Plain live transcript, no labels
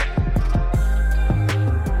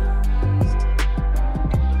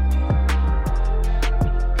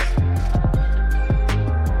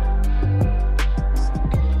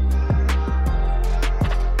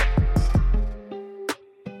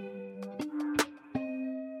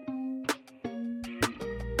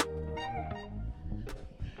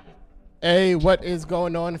Hey, what is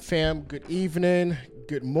going on, fam? Good evening,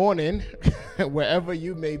 good morning, wherever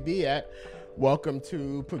you may be at. Welcome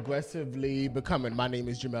to Progressively Becoming. My name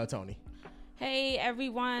is Jamel Tony. Hey,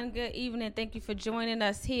 everyone. Good evening. Thank you for joining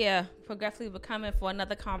us here, Progressively Becoming, for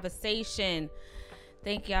another conversation.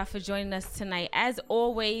 Thank y'all for joining us tonight. As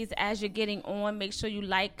always, as you're getting on, make sure you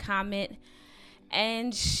like, comment,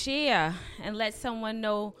 and share, and let someone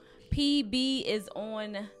know PB is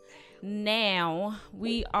on now.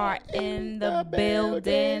 We are in the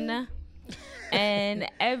building, and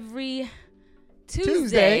every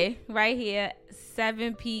Tuesday right here,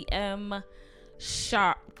 7 p.m.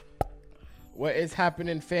 sharp. What is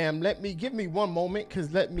happening, fam? Give me one moment,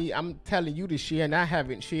 because I'm telling you to share, and I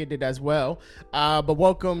haven't shared it as well. But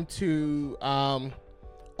welcome to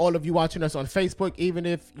all of you watching us on Facebook, even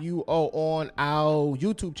if you are on our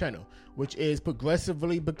YouTube channel, which is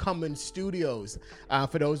Progressively Becoming Studios.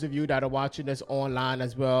 For those of you that are watching us online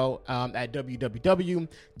as well, at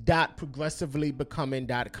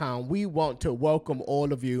www.progressivelybecoming.com. We want to welcome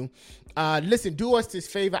all of you. Listen, do us this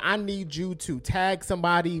favor. I need you to tag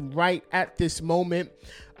somebody right at this moment.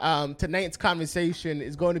 Tonight's conversation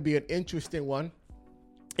is going to be an interesting one.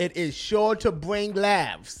 It is sure to bring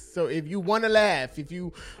laughs. So if you want to laugh, if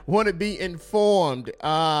you want to be informed,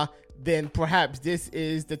 then perhaps this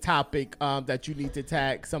is the topic that you need to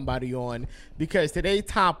tag somebody on, because today's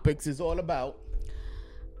topics is all about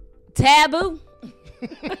Taboo.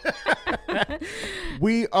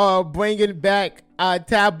 We are bringing back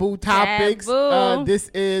taboo topics. Taboo. This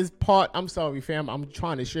is part. I'm sorry, fam. I'm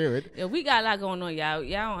trying to share it. Yeah, we got a lot going on, y'all.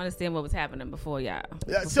 Y'all don't understand what was happening before y'all.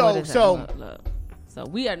 Yeah, So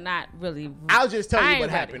we are not really. I'll just tell you what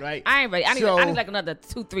happened, right? I ain't ready. I need like another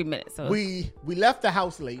 2-3 minutes. So we left the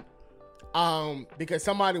house late, because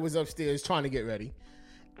somebody was upstairs trying to get ready,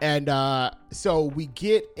 and so we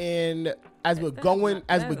get in as we're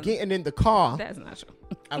getting in the car. That's not true.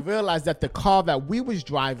 I realized that the car that we was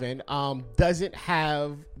driving doesn't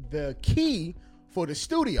have the key for the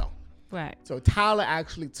studio. Right. So Tyler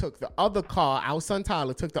actually took the other car. Our son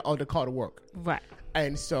Tyler took the other car to work. Right.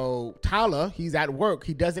 And so Tyler, he's at work.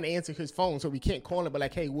 He doesn't answer his phone, so we can't call him. But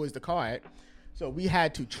like, hey, where's the car at? So we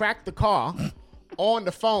had to track the car on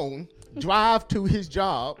the phone, drive to his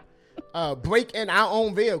job, break in our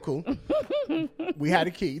own vehicle. We had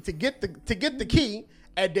a key to get the key,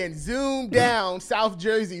 and then zoom down South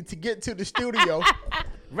Jersey to get to the studio.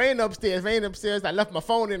 Ran upstairs. I left my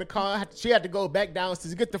phone in the car. She had to go back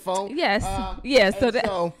downstairs to get the phone. Yes. So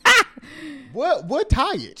we're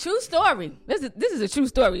tired. True story. This is a true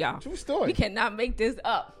story, y'all. True story. We cannot make this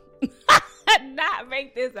up. Not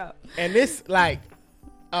make this up. And this, like,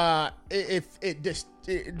 the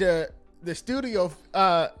studio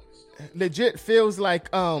legit feels like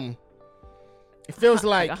it feels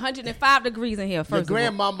like 105 degrees in here. First, your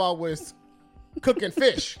grandmama was cooking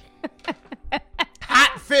fish.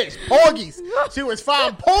 Hot fish, porgies. She was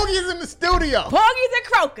frying porgies in the studio. Porgies and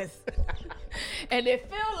crocus. And it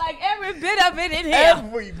felt like every bit of it in here.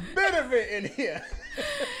 Every bit of it in here.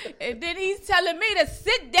 And then he's telling me to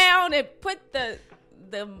sit down and put the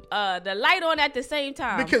light on at the same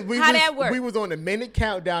time. Because we was on a minute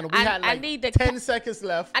countdown, and we had like 10 seconds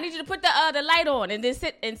left. I need you to put the light on and then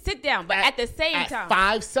sit down, but at the same time.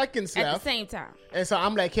 5 seconds left. At the same time. And so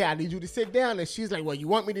I'm like, hey, I need you to sit down. And she's like, well, you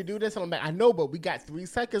want me to do this? And I'm like, I know, but we got 3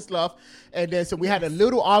 seconds left. And then so we had a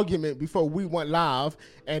little argument before we went live.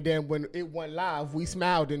 And then when it went live, we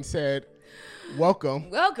smiled and said,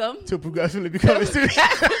 welcome to Progressively Becoming Studios.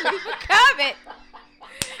 Becoming.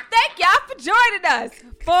 Thank y'all for joining us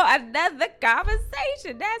for another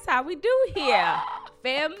conversation. That's how we do here.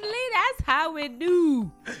 Family, that's how we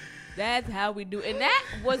do. That's how we do. And that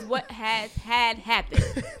was what had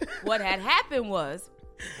happened. What had happened was...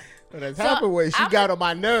 she got on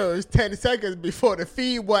my nerves 10 seconds before the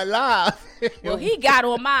feed went live. Well, he got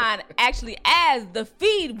on mine actually as the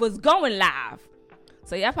feed was going live.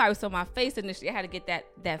 So y'all probably saw my face initially. I had to get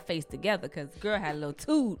that face together because girl had a little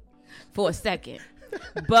toot for a second.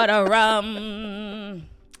 But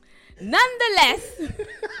nonetheless.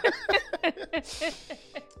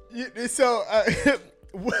 So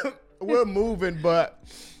we're moving, but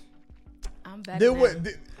I'm back. There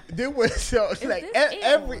was so like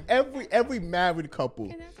every married couple.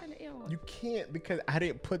 You can't, because I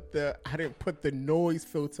didn't put the noise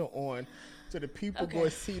filter on, so the people go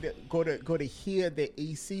to hear the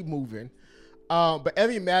AC moving. But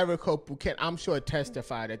every married couple can, I'm sure,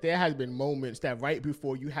 testify that there has been moments that right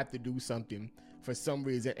before you have to do something for some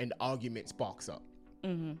reason, an argument sparks up.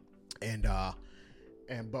 Mm-hmm.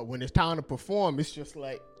 But when it's time to perform, it's just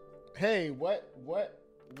like, hey, what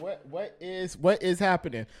is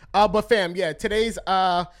happening? But fam, yeah, today's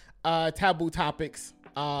taboo topics.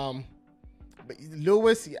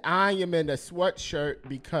 Lewis, I am in a sweatshirt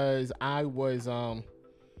because I was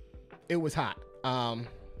it was hot.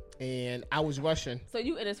 And I was rushing. So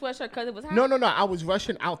you in a sweatshirt because it was hot? No. I was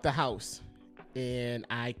rushing out the house, and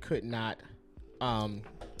I could not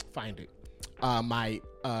find it. My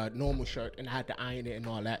normal shirt, and I had to iron it and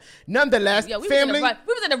all that. Nonetheless, family,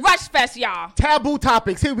 we was in the rush fest, y'all. Taboo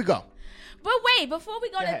topics. Here we go. But wait, before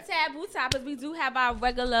we go to taboo topics, we do have our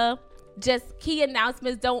regular just key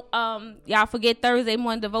announcements. Don't y'all forget Thursday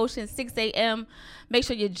morning devotion, 6 a.m. Make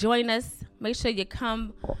sure you join us. Make sure you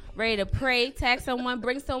come ready to pray. Tag someone,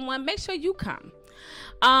 bring someone. Make sure you come.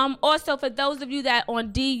 Also, for those of you that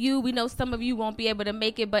on DU, we know some of you won't be able to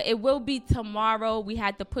make it, but it will be tomorrow. We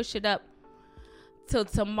had to push it up till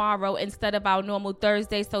tomorrow instead of our normal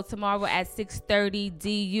Thursday. So tomorrow at 6:30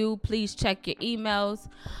 DU. Please check your emails.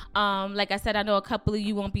 Like I said, I know a couple of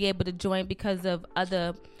you won't be able to join because of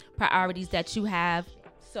other priorities that you have.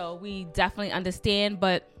 So we definitely understand,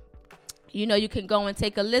 but you know, you can go and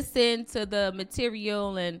take a listen to the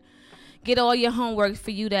material and get all your homework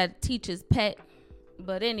for you that teacher's pet.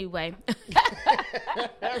 But anyway.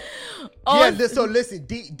 So listen,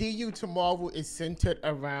 DU tomorrow is centered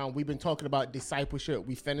around, we've been talking about discipleship.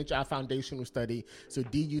 We finished our foundational study. So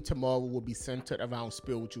DU tomorrow will be centered around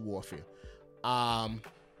spiritual warfare.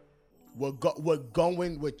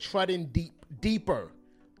 We're treading deeper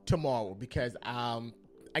tomorrow because,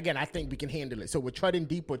 again, I think we can handle it. So we're treading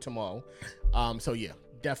deeper tomorrow. So yeah,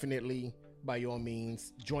 definitely by all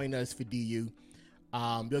means, join us for DU.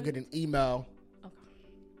 You'll get an email.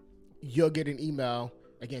 You'll get an email.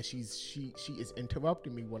 Again, she is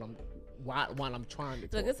interrupting me while I'm trying to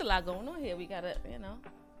talk. Look, there's a lot going on here. We gotta,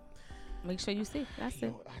 make sure you see. That's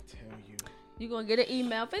it. I tell you. You're gonna get an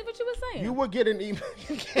email. Finish what you were saying. You will get an email.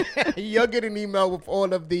 You'll get an email with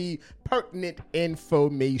all of the pertinent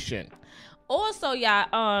information. Also, y'all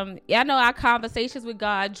know our Conversations with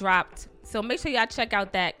God dropped. So make sure y'all check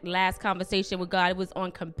out that last conversation with God. It was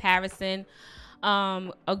on comparison.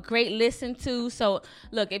 A great listen to. So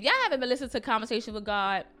look, if y'all haven't been listening to Conversation with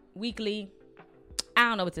God weekly, I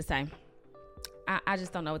don't know what to say. I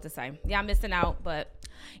just don't know what to say. Y'all missing out, but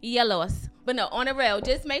you lost. But no, on the real,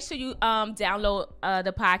 just make sure you download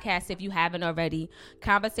the podcast if you haven't already.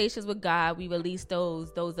 Conversations with God, we release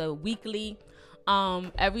those are weekly,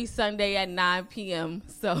 every Sunday at 9 p.m.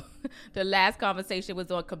 So the last conversation was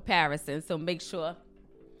on comparison, so make sure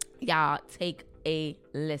y'all take a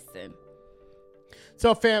listen.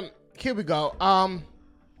 So, fam, here we go.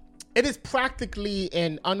 It is practically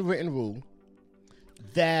an unwritten rule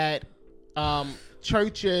that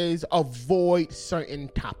churches avoid certain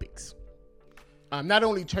topics. Not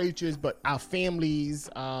only churches, but our families.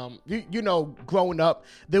 Growing up,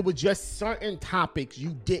 there were just certain topics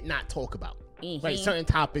you did not talk about. Mm-hmm. Right, certain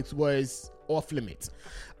topics was off limits.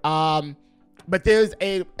 But there's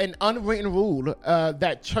an unwritten rule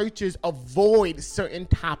that churches avoid certain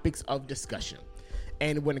topics of discussion.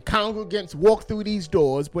 And when congregants walk through these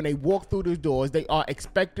doors, they are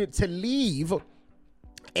expected to leave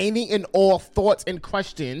any and all thoughts and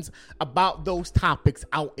questions about those topics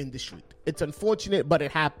out in the street. It's unfortunate, but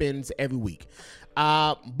it happens every week.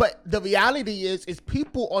 But the reality is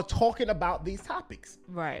people are talking about these topics.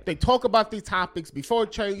 Right. They talk about these topics before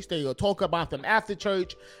church. They will talk about them after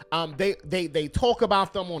church. They talk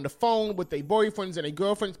about them on the phone with their boyfriends and their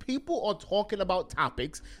girlfriends. People are talking about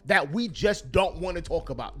topics that we just don't want to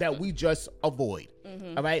talk about, that we just avoid.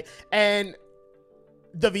 Mm-hmm. All right. And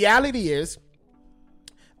the reality is,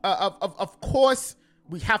 of course,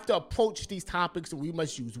 we have to approach these topics, and we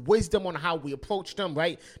must use wisdom on how we approach them,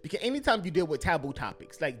 right? Because anytime you deal with taboo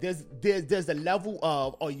topics, like there's a level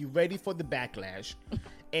of, are you ready for the backlash?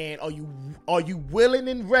 And are you willing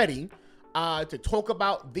and ready to talk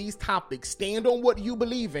about these topics, stand on what you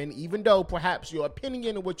believe in, even though perhaps your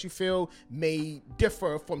opinion and what you feel may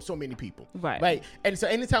differ from so many people, right? And so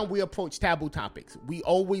anytime we approach taboo topics, we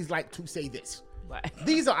always like to say this. Right.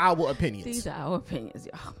 These are our opinions. These are our opinions,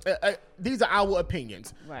 y'all. These are our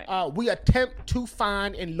opinions. Right. We attempt to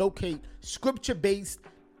find and locate scripture-based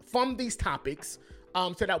from these topics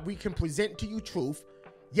so that we can present to you truth.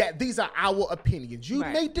 Yet these are our opinions. You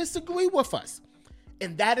may disagree with us.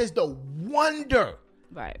 And that is the wonder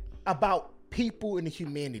about people in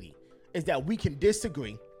humanity, is that we can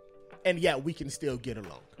disagree and yet we can still get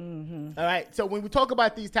along. Mm-hmm. All right. So when we talk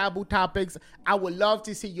about these taboo topics, I would love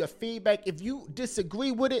to see your feedback. If you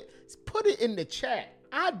disagree with it, put it in the chat.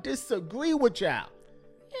 I disagree with y'all.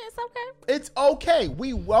 Yeah, it's okay. It's okay.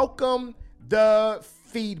 We welcome the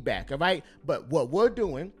feedback, all right? But what we're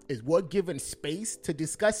doing is we're giving space to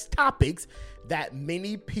discuss topics that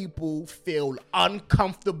many people feel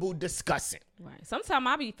uncomfortable discussing. Right. Sometimes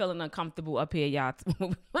I be feeling uncomfortable up here, y'all.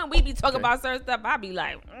 When we be talking about certain stuff, I be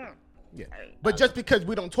like, yeah. But just because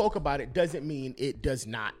we don't talk about it doesn't mean it does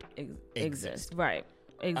not exist. Right.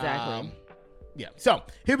 Exactly. Yeah. So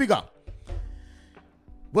here we go.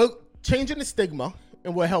 We're changing the stigma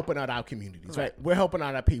and we're helping out our communities, right? We're helping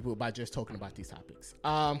out our people by just talking about these topics.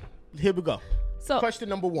 Here we go. So question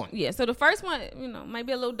number 1. Yeah. So the first one, might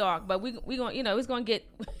be a little dark, but we going, it's going to get,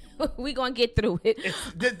 we going to get through it.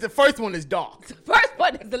 The first one is dark. The first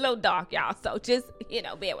one is a little dark, y'all. So just,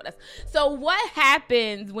 bear with us. So what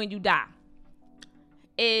happens when you die?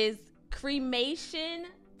 Is cremation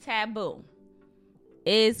taboo?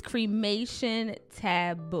 Is cremation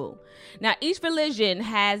taboo? Now, each religion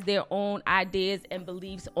has their own ideas and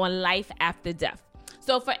beliefs on life after death.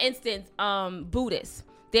 So, for instance, Buddhists,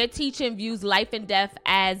 their teaching views life and death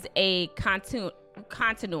as a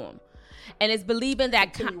continuum, and it's believing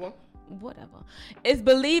that it's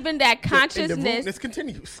believing that consciousness. This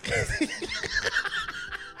continues.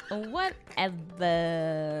 Whatever.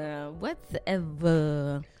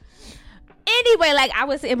 Anyway, like I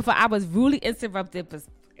was saying before, I was really interrupted, but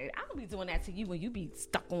I don't be doing that to you when you be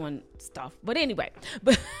stuck on stuff. But anyway,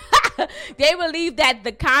 they believe that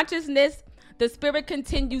the consciousness, the spirit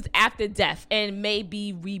continues after death and may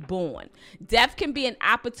be reborn. Death can be an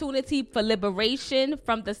opportunity for liberation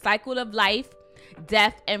from the cycle of life,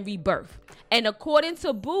 death, and rebirth. And according to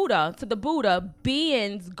the Buddha,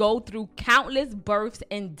 beings go through countless births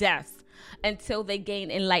and deaths until they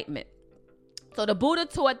gain enlightenment. So the Buddha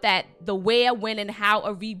taught that the where, when, and how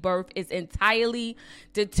a rebirth is entirely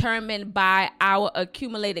determined by our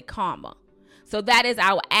accumulated karma. So that is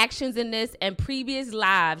our actions in this and previous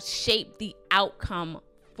lives shape the outcome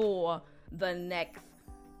for the next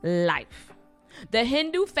life. The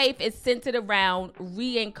Hindu faith is centered around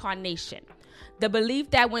reincarnation. The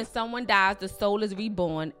belief that when someone dies, the soul is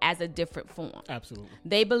reborn as a different form. Absolutely.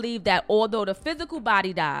 They believe that although the physical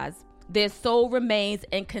body dies, their soul remains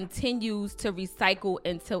and continues to recycle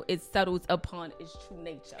until it settles upon its true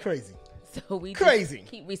nature. Crazy. So we just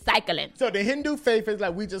keep recycling. So the Hindu faith is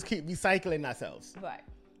like we just keep recycling ourselves. Right.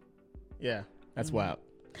 Yeah, that's wild.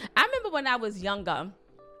 I remember when I was younger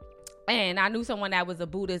and I knew someone that was a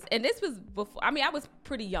Buddhist, and this was before, I was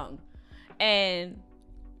pretty young. And,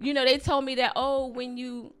 they told me that, when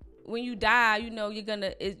you die,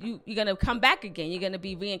 you're gonna come back again. You're gonna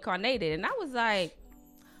be reincarnated. And I was like,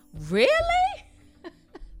 really?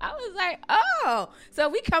 I was like, so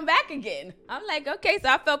we come back again. I'm like, okay. So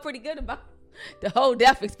I felt pretty good about the whole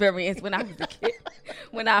death experience when I was a kid,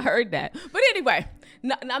 when I heard that. But anyway,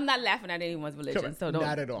 I'm not laughing at anyone's religion. Correct. So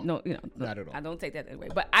not at all. No, not at all. I don't take that away.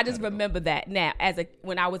 But I just remember that now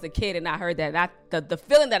when I was a kid and I heard that, and the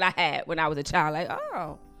feeling that I had when I was a child, like,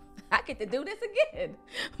 I get to do this again.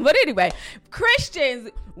 But anyway, Christians,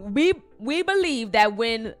 we believe that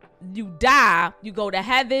when you die, you go to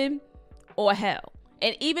heaven or hell.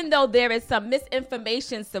 And even though there is some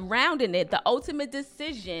misinformation surrounding it, the ultimate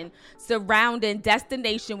decision surrounding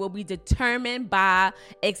destination will be determined by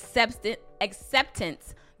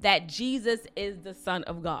acceptance that Jesus is the Son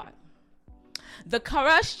of God. The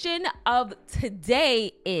question of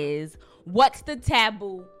today is, what's the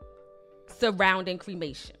taboo surrounding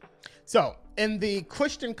cremation? So, in the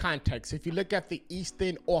Christian context, if you look at the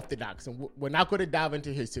Eastern Orthodox, and we're not going to dive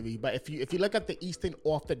into history, but if you look at the Eastern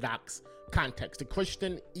Orthodox context, the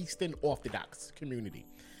Christian Eastern Orthodox community,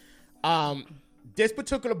 this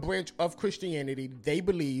particular branch of Christianity, they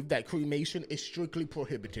believe that cremation is strictly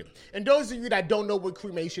prohibited. And those of you that don't know what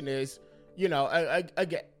cremation is,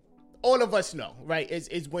 again, all of us know, right?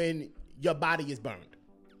 Is when your body is burned,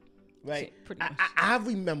 right? I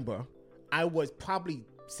remember I was probably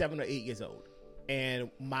 7 or 8 years old, and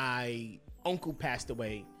my uncle passed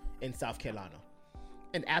away in South Carolina.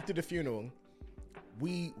 And after the funeral,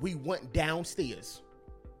 we went downstairs,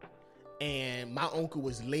 and my uncle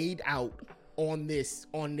was laid out on this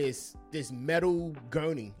metal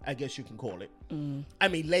gurney, I guess you can call it.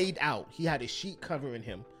 Laid out. He had a sheet covering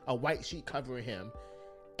him, a white sheet covering him,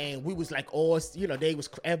 and we was like,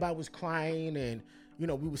 everybody was crying, and we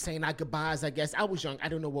were saying our goodbyes, I guess. I was young. I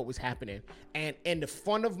don't know what was happening. And in the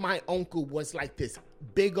front of my uncle was like this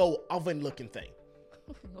big old oven looking thing.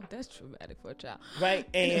 Oh, that's traumatic for a child. Right?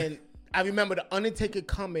 And I remember the Undertaker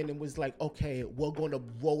coming and was like, okay, we're going to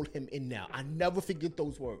roll him in now. I never forget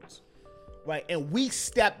those words. Right? And we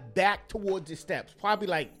stepped back towards the steps, probably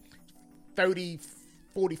like 30,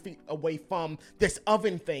 40 feet away from this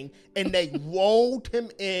oven thing. And they rolled him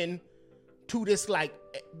in to this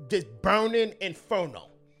burning inferno.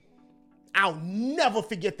 I'll never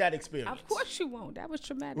forget that experience. Of course you won't. That was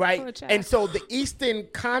traumatic. Right? For a child. And so the Eastern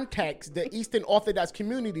context, the Eastern Orthodox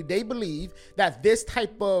community, they believe that this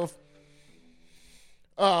type of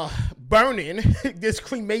burning, this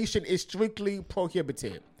cremation is strictly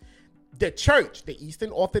prohibited. The church, the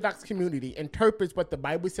Eastern Orthodox community, interprets what the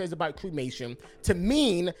Bible says about cremation to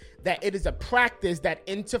mean that it is a practice that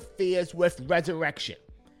interferes with resurrection,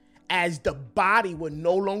 as the body will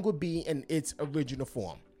no longer be in its original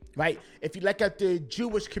form. Right? If you look at the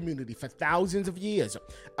Jewish community for thousands of years,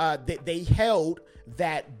 they held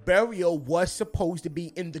that burial was supposed to be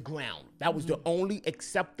in the ground. That was the only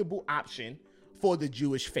acceptable option for the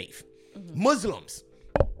Jewish faith. Muslims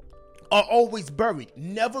are always buried,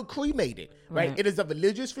 never cremated. Right? It is a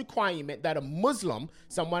religious requirement that a Muslim,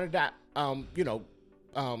 someone that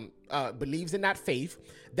believes in that faith,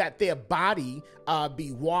 that their body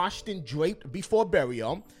be washed and draped before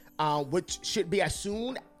burial, which should be as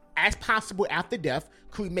soon as possible after death.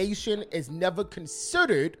 Cremation is never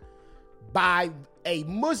considered by a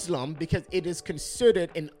Muslim because it is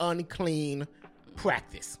considered an unclean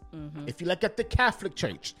practice. If you look at the Catholic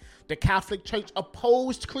Church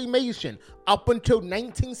opposed cremation up until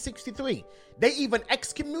 1963. They even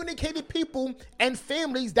excommunicated people and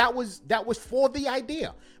families that was for the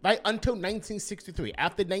idea, right? Until 1963.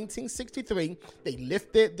 After 1963, they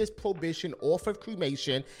lifted this prohibition off of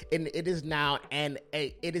cremation, and it is now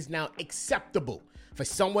acceptable for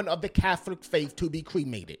someone of the Catholic faith to be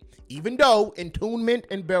cremated, even though entombment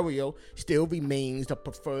and burial still remains the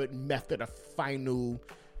preferred method of final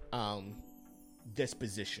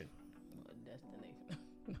disposition.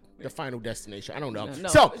 The final destination. I don't know. No,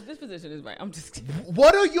 so this position is right. I'm just kidding.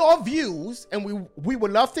 What are your views? And we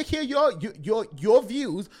would love to hear your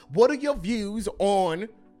views. What are your views on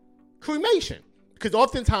cremation? Because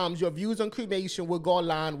oftentimes your views on cremation will go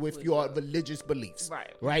along with your religious beliefs.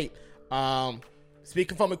 Right.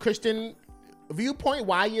 Speaking from a Christian viewpoint,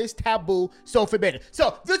 why is taboo so forbidden?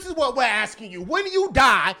 So this is what we're asking you. When you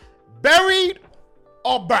die, buried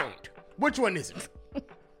or burned? Which one is it?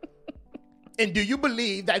 And do you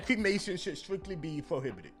believe that cremation should strictly be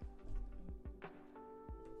prohibited?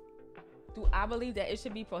 Do I believe that it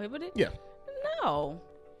should be prohibited? Yeah. No.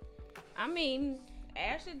 I mean,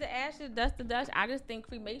 ashes to ashes, dust to dust. I just think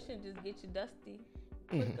cremation just gets you dusty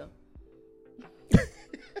quicker.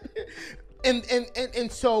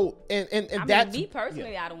 And so that's me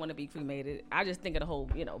personally, I don't want to be cremated. I just think of the whole,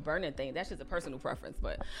 burning thing. That's just a personal preference.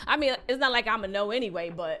 But I mean, it's not like I'm a no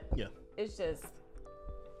anyway, but it's just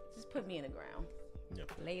put me in the ground,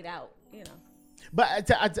 laid out,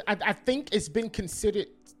 But I think it's been considered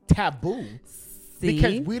taboo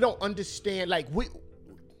because we don't understand. Like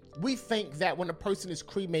we think that when a person is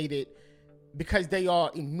cremated, because they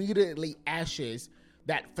are immediately ashes,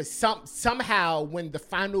 that for somehow when the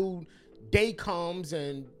final day comes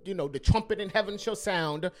and the trumpet in heaven shall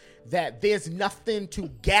sound, that there's nothing to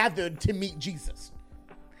gather to meet Jesus.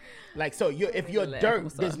 Like, so if you're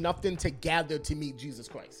dirt, there's nothing to gather to meet Jesus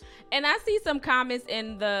Christ. And I see some comments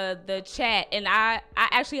in the chat, and I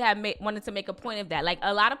actually wanted to make a point of that. Like,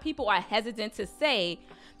 a lot of people are hesitant to say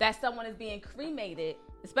that someone is being cremated,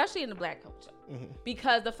 especially in the Black culture,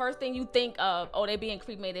 because the first thing you think of, they're being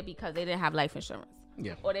cremated because they didn't have life insurance.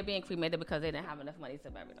 Yeah. Or they're being cremated because they didn't have enough money to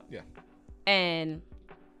bury them. Yeah. And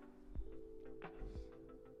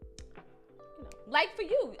like for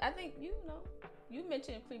you, I think you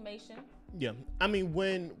mentioned cremation. Yeah. I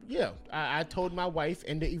mean, I told my wife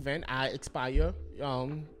in the event I expire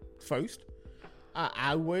first,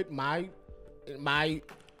 I would my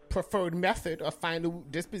preferred method of final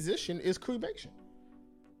disposition is cremation.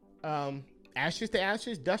 Ashes to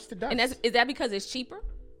ashes, dust to dust. And is that because it's cheaper?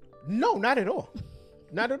 No, not at all.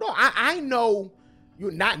 Not at all. I know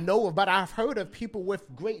you not know, but I've heard of people with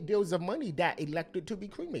great deals of money that elected to be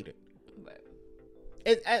cremated.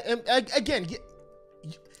 Again,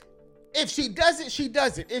 if she does it, she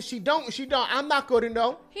does it. If she don't, she don't. I'm not going to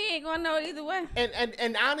know. He ain't going to know either way.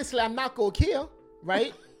 And honestly, I'm not going to care,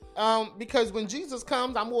 right? Because when Jesus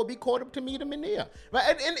comes, I'm going to be caught up to meet him in there.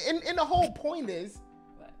 Right? And the whole point is,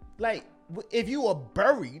 like, if you are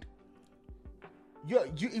buried, you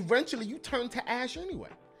eventually you turn to ash anyway.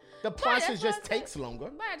 The process just takes longer.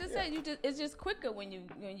 Right, I just said it's just quicker when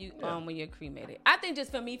you're cremated. I think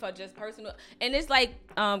just for me, for just personal, and it's like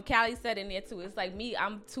Callie said in there too. It's like me,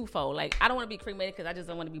 I'm twofold. Like, I don't want to be cremated because I just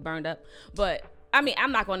don't want to be burned up. But I mean,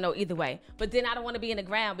 I'm not gonna know either way. But then I don't want to be in the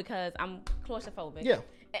ground because I'm claustrophobic. Yeah.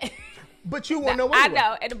 But you won't know anyway. I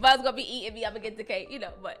know, and the bug's gonna be eating me up against the cake,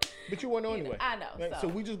 But you won't know anyway. I know. Right? So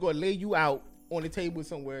we just gonna lay you out on the table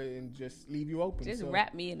somewhere and just leave you open. Just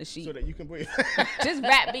wrap me in the sheet. So that you can breathe. Just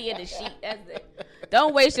wrap me in the sheet. That's it.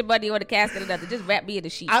 Don't waste your money on the casket or nothing. Just wrap me in the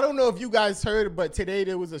sheet. I don't know if you guys heard, but today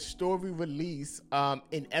there was a story released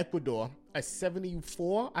in Ecuador. A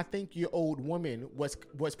 74, I think, year old woman was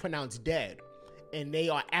pronounced dead. And they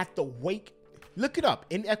are at the wake. Look it up.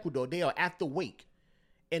 In Ecuador, they are at the wake.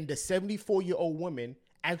 And the 74-year-old woman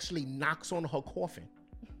actually knocks on her coffin.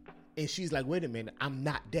 And she's like, wait a minute, I'm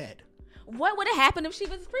not dead. What would have happened if she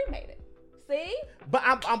was cremated? See? But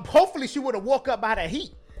I'm hopefully she would have woke up by the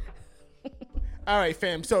heat. All right,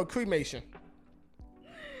 fam. So cremation.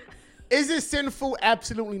 Is it sinful?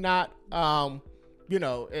 Absolutely not.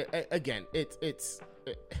 Again, it's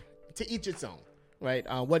to each its own, right?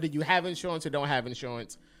 Whether you have insurance or don't have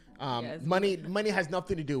insurance, money has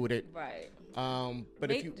nothing to do with it. Right.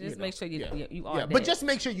 But if you just make sure you are dead. But just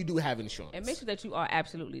make sure you do have insurance. And make sure that you are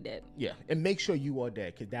absolutely dead. Yeah, and make sure you are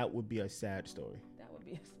dead, because that would be a sad story. That would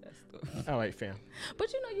be a sad story. All right, fam.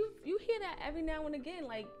 But you hear that every now and again,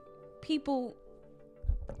 like people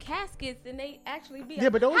caskets, and they actually be. Yeah,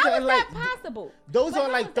 but those how are is like that possible? Those are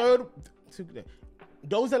like third.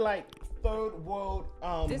 Those are like third world.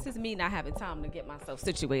 This is me not having time to get myself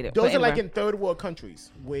situated. Those are like in third world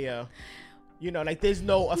countries where, like there's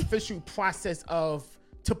no official process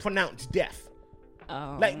to pronounce death.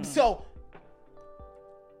 Like so.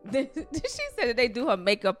 She said that they do her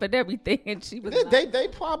makeup and everything, and she was. They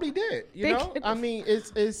probably did. I mean,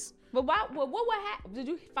 it's. But what happened? Did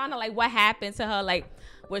you find out like what happened to her? Like,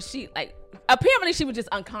 was she like? Apparently, she was just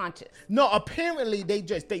unconscious. No, apparently they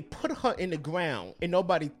put her in the ground, and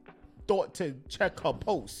nobody thought to check her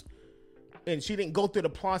pulse, and she didn't go through the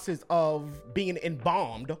process of being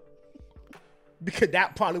embalmed, because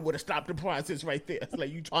that probably would have stopped the process right there. It's like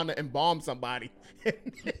you trying to embalm somebody. I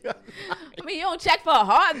mean, you don't check for a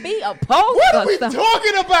heartbeat, a pulse. What are we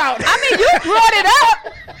talking about? I mean, you brought it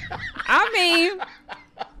up. I mean.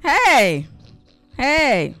 Hey.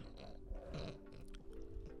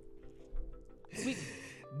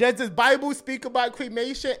 Does the Bible speak about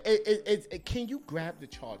cremation? Can you grab the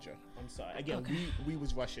charger? I'm sorry. Again, okay. we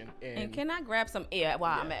was rushing. And can I grab some air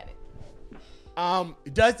while I'm at it?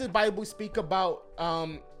 Does the Bible speak about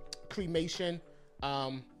cremation?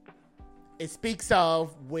 It speaks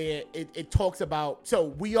of where it talks about. So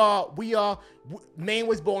we are. Man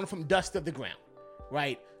was born from dust of the ground,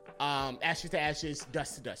 right? Ashes to ashes,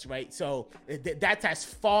 dust to dust, right? So that's as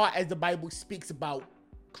far as the Bible speaks about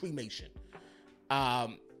cremation.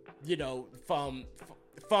 From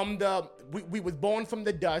the we was born from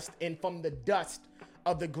the dust, and from the dust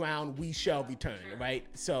of the ground we shall return, right?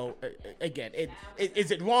 So again,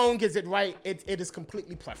 is it wrong? Is it right? It is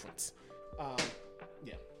completely preference. Yeah,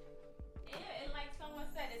 and like someone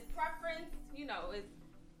said, it's preference.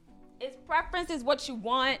 It's preference is what you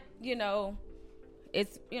want.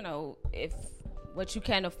 It's, if what you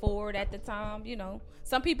can afford at the time,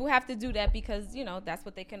 some people have to do that because, that's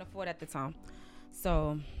what they can afford at the time.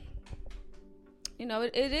 So,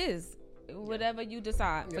 it is whatever you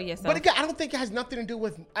decide for yourself. But again, I don't think it has nothing to do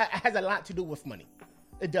with, it has a lot to do with money.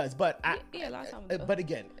 It does, but a lot of times but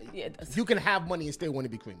again, it does. You can have money and still want to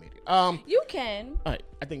be cremated. You can. All right,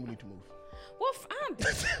 I think we need to move. Well, fine.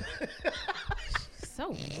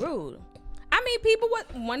 So rude. I mean, people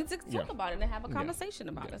wanted to talk about it and have a conversation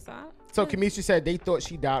about it. So Kamisha said they thought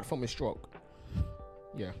she died from a stroke.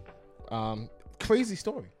 Yeah. Crazy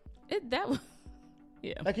story.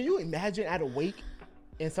 Yeah. Like, can you imagine at a wake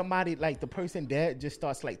and somebody, like the person dead, just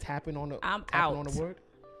starts like tapping on the word?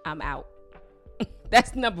 I'm out.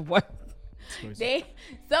 That's number one.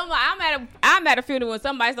 I'm at a funeral and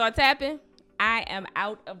somebody start tapping. I am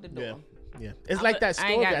out of the door. Yeah, it's like that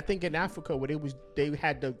story. I think in Africa where they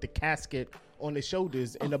had the casket on their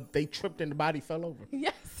shoulders and they tripped and the body fell over.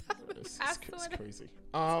 Yes, it's crazy.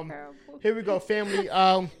 Here we go, family.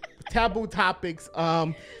 Taboo topics.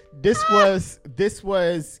 This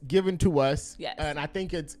was given to us, yes, and I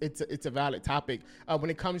think it's a valid topic when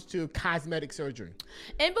it comes to cosmetic surgery.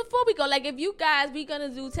 And before we go, like if you guys, we're gonna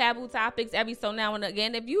do taboo topics every so now and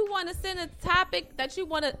again. If you want to send a topic that you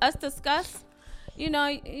want us to discuss, you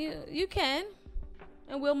can,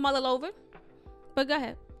 and we'll mull it over. But go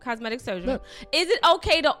ahead. Cosmetic surgery. Look. Is it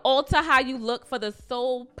okay to alter how you look for the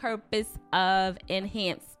sole purpose of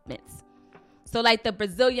enhancements? So like the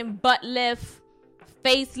Brazilian butt lift,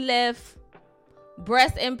 facelift,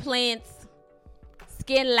 breast implants,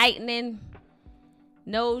 skin lightening,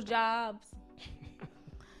 nose jobs,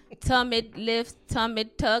 tummy lifts, tummy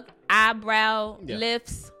tuck, eyebrow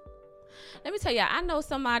lifts. Let me tell you, I know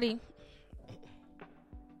somebody.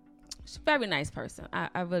 She's a very nice person.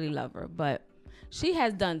 I really love her, but she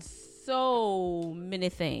has done so many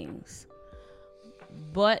things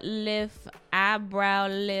butt lift, eyebrow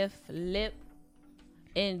lift, lip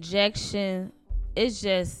injection. It's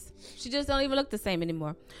just, she just don't even look the same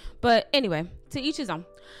anymore. But anyway, to each his own.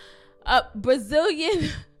 Brazilian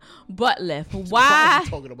butt lift. Why are we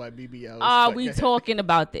talking about BBL? Are we talking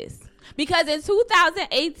about this? Because in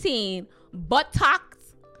 2018, buttocks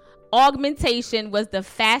augmentation was the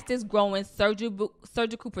fastest growing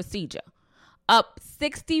surgical procedure, up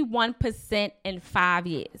 61% in 5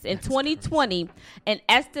 years. In 2020, an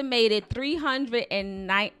estimated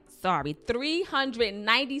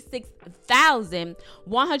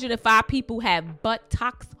 396,105 people had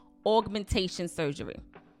buttocks augmentation surgery.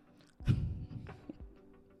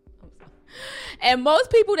 And most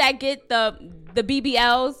people that get the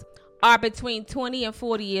BBLs are between 20 and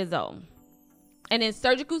 40 years old. And in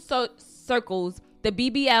surgical circles, the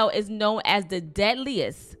BBL is known as the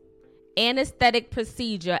deadliest anesthetic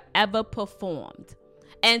procedure ever performed.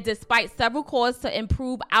 And despite several calls to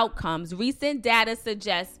improve outcomes, recent data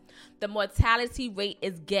suggests the mortality rate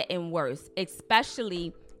is getting worse,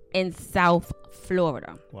 especially in South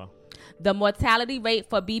Florida. Wow. The mortality rate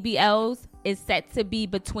for BBLs is set to be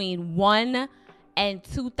between 1 and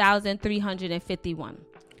 2,351.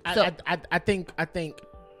 So I think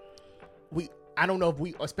I don't know if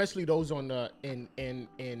we, especially those on the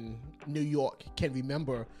in New York, can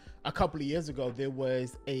remember a couple of years ago there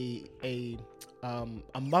was a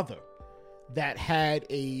mother that had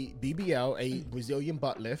a BBL, a Brazilian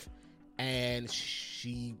butt lift, and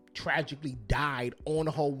she tragically died on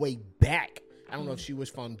her way back. I don't know if she was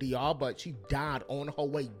from DR, but she died on her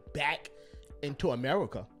way back into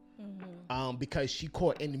America because she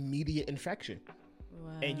caught an immediate infection.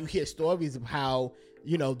 Wow. And you hear stories of how,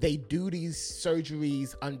 you know, they do these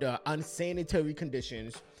surgeries under unsanitary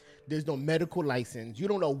conditions. There's no medical license. You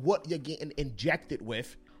don't know what you're getting injected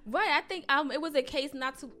with. Right. I think it was a case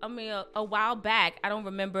a while back. I don't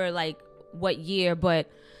remember like what year, but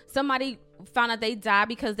somebody found out they died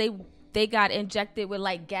because they got injected with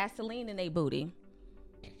like gasoline in their booty.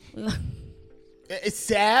 It's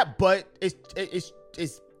sad, but it's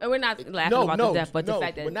and we're not laughing about the death, but the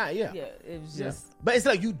fact that we're not, it was just. But it's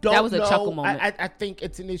like you don't. That was know. A chuckle moment. I think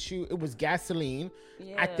it's an issue. It was gasoline.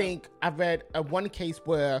 Yeah. I think I read one case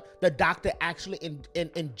where the doctor actually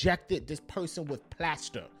injected this person with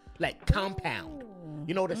plaster, like compound. Ooh.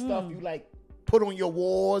 You know the stuff you like put on your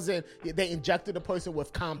walls, and they injected the person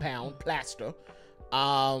with compound plaster,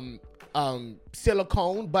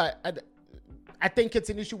 silicone. But I think it's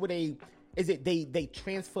an issue where they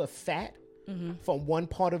transfer fat from one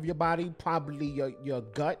part of your body, probably your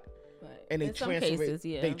gut, right. And they transfer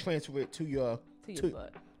it to your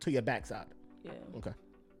butt. To your backside. Yeah. Okay.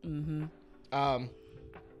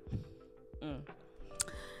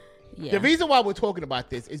 Yeah. The reason why we're talking about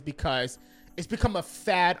this is because it's become a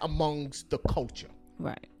fad amongst the culture.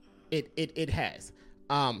 Right. It has.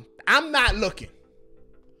 I'm not looking.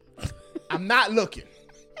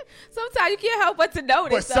 Sometimes you can't help but to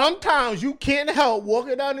notice. But sometimes you can't help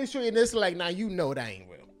walking down the street and it's like, now you know that ain't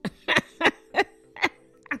real.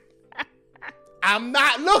 I'm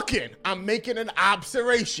not looking. I'm making an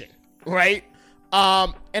observation, right?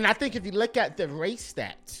 And I think if you look at the race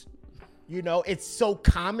stats, you know, it's so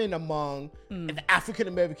common among the African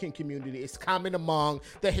American community. It's common among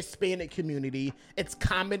the Hispanic community. It's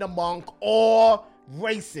common among all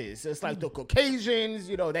races. It's like the Caucasians,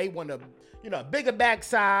 you know, they want a bigger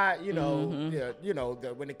backside. You know,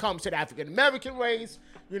 when it comes to the African American race,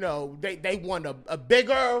 you know, they want a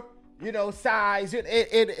bigger, you know, size.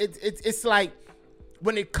 It's like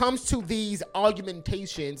when it comes to these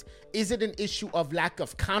argumentations, is it an issue of lack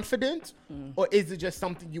of confidence or is it just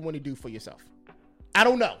something you want to do for yourself? I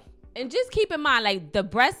don't know. And just keep in mind, like the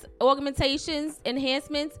breast augmentations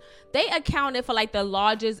enhancements, they accounted for like the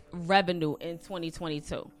largest revenue in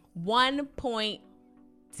 2022.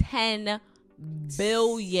 $1.10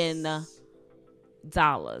 billion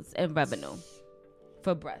in revenue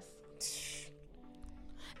for breasts.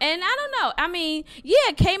 And I don't know. I mean,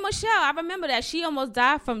 yeah, K. Michelle, I remember that. She almost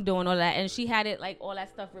died from doing all that. And she had it, like, all that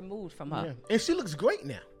stuff removed from her. Yeah. And she looks great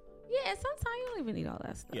now. Yeah, sometimes you don't even need all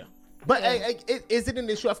that stuff. Yeah. But is it an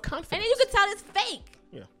issue of confidence? And then you can tell it's fake.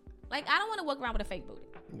 Yeah. Like, I don't want to walk around with a fake booty.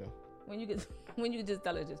 No. When you just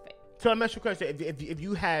tell it's just fake. So let me ask you a question. If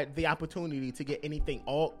you had the opportunity to get anything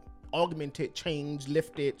augmented, changed,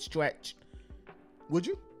 lifted, stretched, would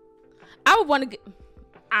you? I would want to get...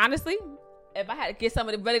 Honestly... If I had to get some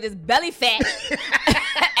of this belly fat,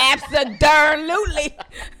 absolutely.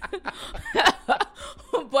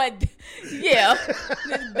 But yeah,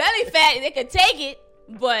 this belly fat, they could take it.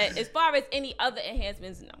 But as far as any other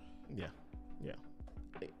enhancements, no. Yeah.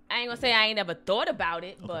 I ain't gonna say I ain't never thought about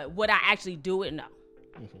it, but would I actually do it? No.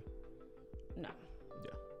 No.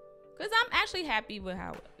 Yeah. Because I'm actually happy with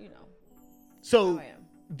how, So, how I am.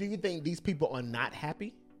 Do you think these people are not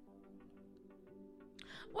happy?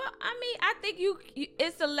 Well, I mean, I think you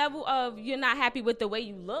it's a level of you're not happy with the way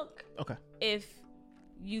you look. Okay. If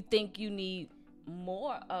you think you need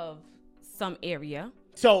more of some area.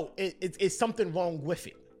 So, it's something wrong with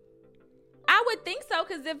it? I would think so,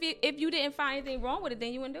 because if you didn't find anything wrong with it,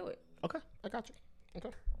 then you wouldn't do it. Okay, I got you.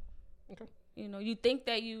 Okay. You think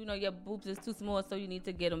that your boobs is too small, so you need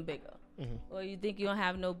to get them bigger. Or you think you don't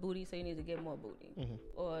have no booty, so you need to get more booty.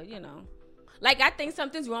 Or, like I think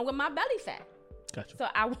something's wrong with my belly fat. Gotcha. So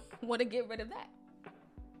I want to get rid of that.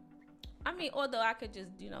 I mean, although I could just,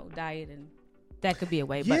 diet and that could be a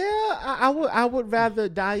way. But yeah, I would rather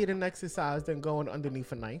diet and exercise than going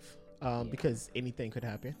underneath a knife. Because anything could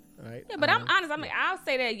happen, right? Yeah, but I'm honest. I'll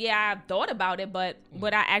say that. Yeah, I've thought about it, but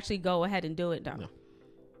would I actually go ahead and do it?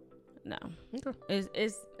 No. Okay.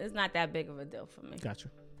 It's not that big of a deal for me. Gotcha.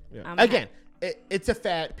 Yeah. Again, it's a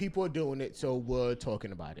fad. People are doing it, so we're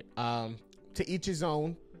talking about it. To each his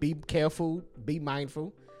own. Be careful. Be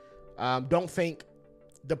mindful. Don't think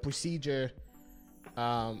the procedure.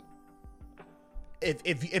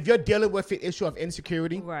 If you're dealing with the issue of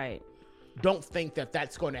insecurity, right? Don't think that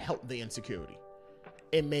that's going to help the insecurity.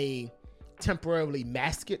 It may temporarily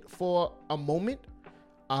mask it for a moment,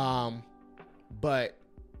 but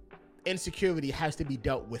insecurity has to be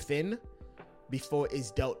dealt within before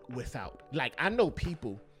it's dealt without. Like, I know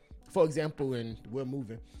people, for example, and we're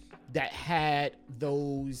moving, that had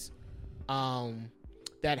those what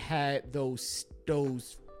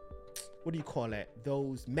do you call that?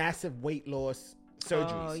 Those massive weight loss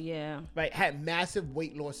surgeries. Oh yeah. Right, had massive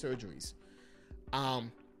weight loss surgeries.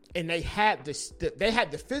 And they had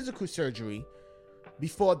the physical surgery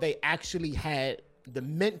before they actually had the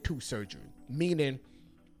mental surgery. Meaning,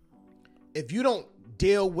 if you don't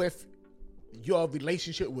deal with your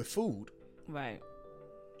relationship with food, right,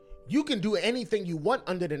 you can do anything you want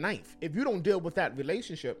under the knife. If you don't deal with that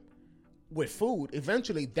relationship with food,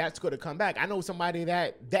 eventually that's going to come back. I know somebody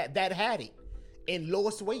that had it and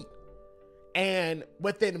lost weight, and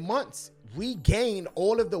within months regained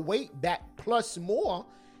all of the weight back plus more.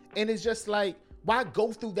 And it's just like, why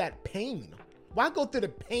go through that pain? Why go through the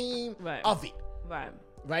pain of it?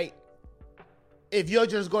 Right. If you're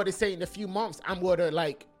just going to say in a few months, I'm going to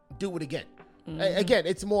like do it again. Again,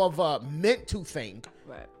 it's more of a mental thing,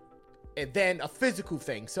 right, and then a physical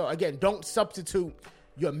thing. So again, don't substitute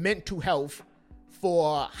your mental health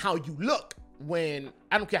for how you look. When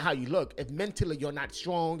I don't care how you look, if mentally you're not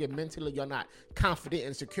strong and mentally you're not confident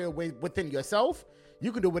and secure within yourself,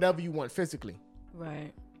 you can do whatever you want physically.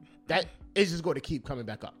 Right. That is just going to keep coming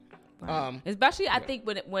back up. Right. Especially, I think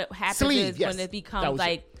what happens is when it becomes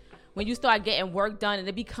like when you start getting work done and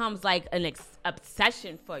it becomes like an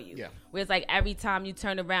obsession for you. Yeah. Where it's like every time you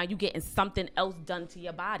turn around, you getting something else done to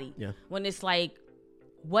your body. Yeah. When it's like,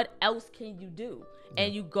 what else can you do? Yeah.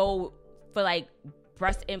 And you go for like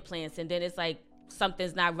breast implants, and then it's like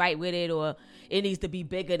something's not right with it, or it needs to be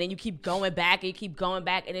bigger. Then you keep going back and you keep going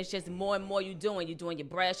back, and it's just more and more you're doing your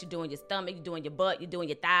breast, you're doing your stomach, you're doing your butt, you're doing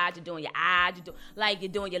your thighs, you're doing your eyes, you're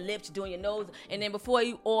doing your lips, you're doing your nose, and then before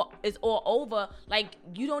it's all over, like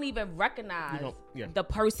you don't even recognize the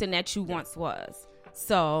person that you once was.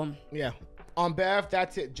 So on Bev,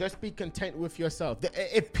 that's it. Just be content with yourself.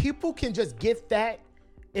 If people can just get that,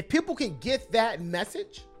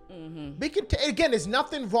 message. Again, there's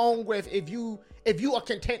nothing wrong with if you are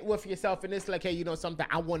content with yourself and it's like, hey, something,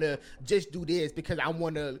 I want to just do this because I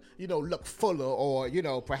want to, look fuller, or,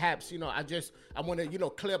 perhaps, I want to,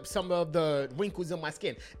 clear up some of the wrinkles in my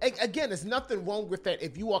skin. Again, there's nothing wrong with that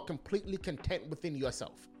if you are completely content within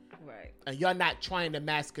yourself. Right. And you're not trying to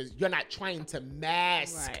mask, because you're not trying to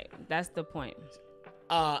mask. Right. That's the point.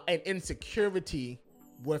 An insecurity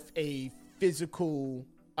with a physical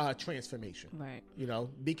transformation. Right.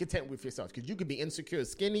 Be content with yourself, because you could be insecure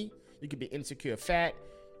skinny, you could be insecure fat,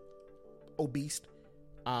 obese.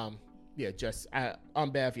 Bev,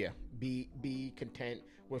 be content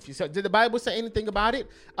with yourself. Did the Bible say anything about it?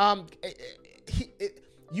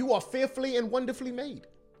 You are fearfully and wonderfully made.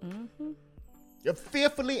 You're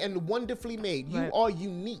fearfully and wonderfully made. You are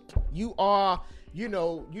unique. You are, you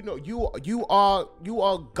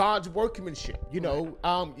are God's workmanship.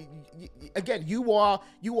 Again, you are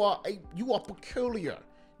peculiar.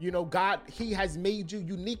 God, He has made you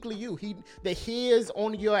uniquely you. The hairs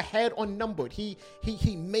on your head are numbered. He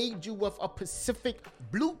made you with a specific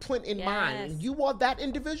blueprint in mind, and you are that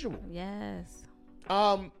individual. Yes.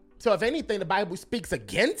 So if anything, the Bible speaks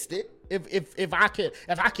against it. If I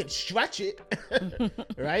can stretch it,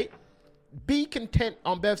 right? Be content.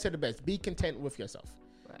 Bev said the best. Be content with yourself.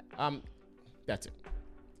 That's it.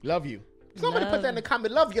 Love you. Somebody put that in the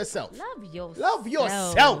comment. Love yourself. Love yourself. Love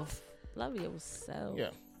yourself. Love yourself.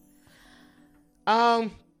 Yeah.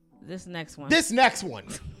 This next one.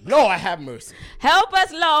 Lord have mercy. Help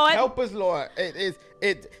us, Lord. Help us, Lord.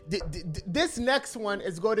 This next one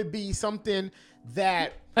is going to be something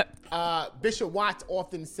that Bishop Watts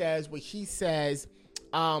often says, where he says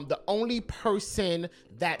the only person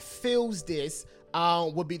that feels this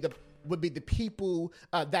would be the people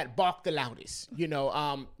that bark the loudest. You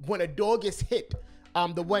know, when a dog is hit,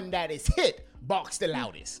 the one that is hit barks the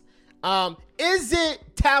loudest. Is it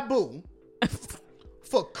taboo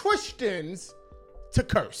for Christians to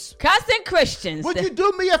curse? Cussing Christians. Would you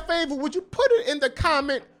do me a favor? Would you put it in the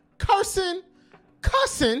comment? Cussing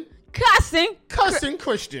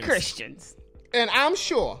Christians. And I'm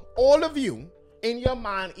sure all of you in your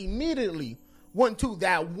mind immediately went to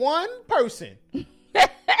that one person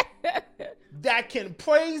that can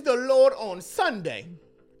praise the Lord on Sunday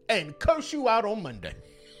and curse you out on Monday.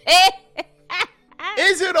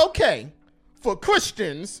 Is it okay for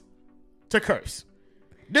Christians to curse?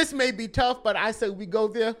 This may be tough, but I say we go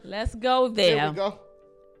there. Let's go there. Here we go.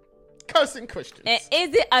 Cursing Christians. And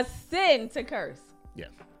is it a sin to curse? Yeah.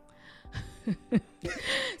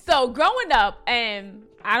 So growing up, and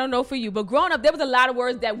I don't know for you, but growing up, there was a lot of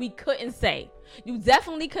words that we couldn't say. You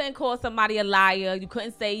definitely couldn't call somebody a liar. You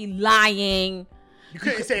couldn't say lying. You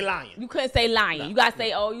couldn't say lying. You couldn't say lying. No. You gotta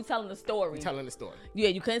say, oh, you telling the story. Telling the story. Yeah,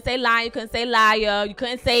 you couldn't say lying. You couldn't say liar. You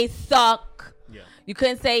couldn't say suck. Yeah. You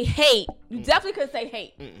couldn't say hate. You definitely couldn't say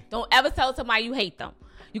hate. Don't ever tell somebody you hate them.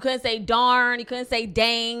 You couldn't say darn. You couldn't say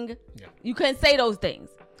dang. Yeah. You couldn't say those things.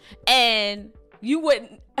 And you would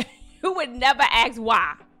never ask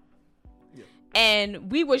why. Yeah. And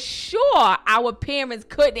we were sure our parents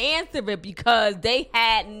couldn't answer it because they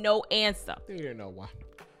had no answer. They didn't know why.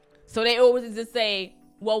 So they always just say,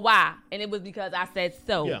 well, why? And it was because I said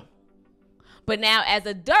so. Yeah. But now as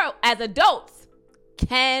adults,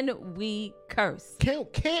 can we curse?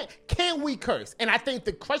 Can we curse? And I think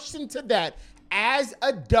the question to that, as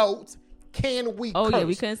adults, can we curse? Oh yeah,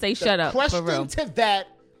 we couldn't say shut up. The question for real. to that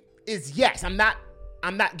is yes. I'm not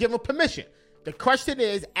giving permission. The question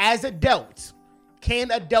is, as adults, can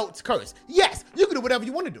adults curse? Yes, you can do whatever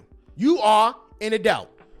you want to do. You are an adult.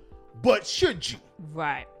 But should you?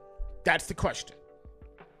 Right. That's the question.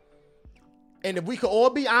 And if we could all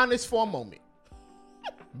be honest for a moment.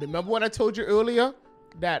 Remember what I told you earlier?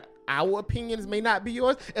 That our opinions may not be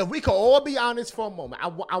yours. If we could all be honest for a moment.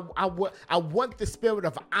 I want the spirit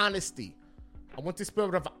of honesty. I want the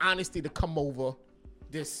spirit of honesty to come over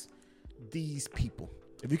these people.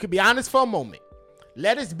 If you could be honest for a moment.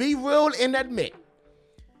 Let us be real and admit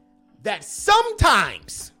that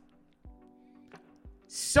sometimes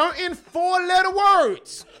certain 4-letter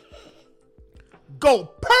words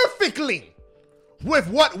go perfectly with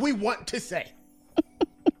what we want to say.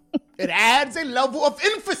 It adds a level of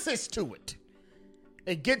emphasis to it.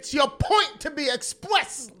 It gets your point to be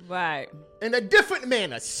expressed Right. in a different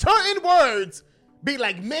manner. Certain words be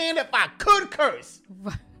like, man, if I could curse,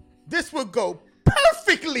 this would go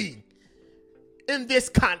perfectly in this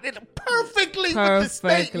content. Perfectly with the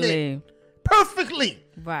statement. Perfectly.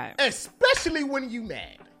 Right. Especially when you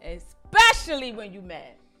mad. Especially when you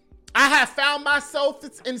mad. I have found myself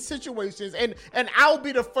in situations, and I'll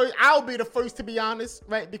be the first to be honest,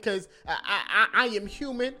 right? Because I am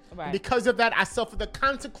human. Right. Because of that, I suffer the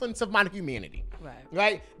consequence of my humanity.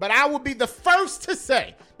 Right. But I will be the first to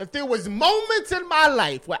say that there was moments in my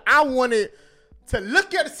life where I wanted to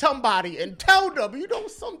look at somebody and tell them, you know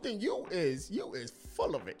something, you is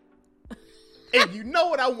full of it. And you know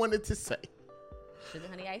what I wanted to say. Sugar,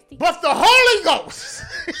 honey, iced tea. But the Holy Ghost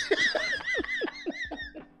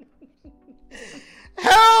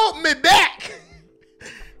held me back.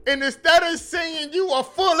 And instead of saying you are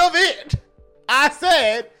full of it, I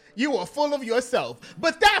said you are full of yourself.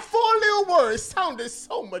 But that 4 little words sounded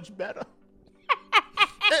so much better.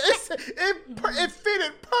 It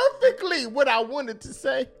fitted perfectly what I wanted to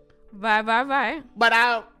say. Right. But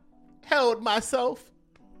I held myself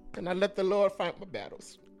and I let the Lord fight my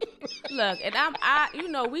battles. Look,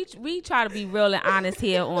 and we try to be real and honest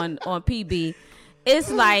here on PB. It's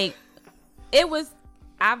like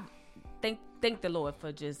I thank the Lord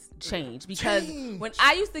for just change, because when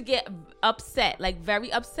I used to get upset, like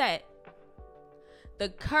very upset, the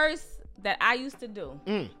curse that I used to do.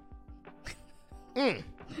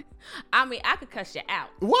 I mean, I could cuss you out.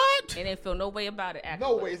 What? And didn't feel no way about it.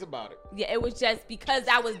 No ways about it. Yeah, it was just because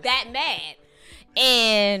I was that mad.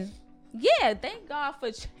 And yeah, thank God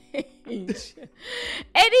for change. And even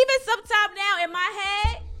sometime now in my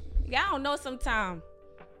head, y'all don't know, sometime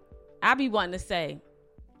I be wanting to say,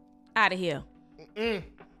 out of here.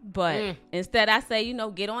 But instead I say,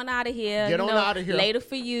 get on out of here. Get on out of here. Later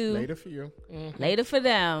for you. Later for you. Mm-hmm. Later for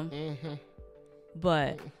them. Mm-hmm.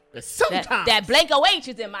 But sometimes that Blanco H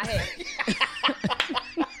is in my head.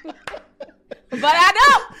 But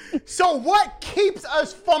I don't. So what keeps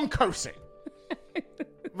us from cursing?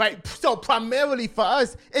 Right? So primarily for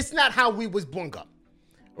us, it's not how we was born up.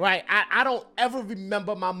 Right? I don't ever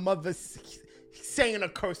remember my mother saying a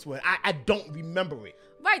curse word. I don't remember it.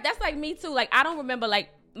 Right. That's like me too. Like, I don't remember like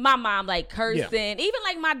my mom like cursing. Yeah. Even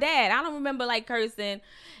like my dad. I don't remember like cursing.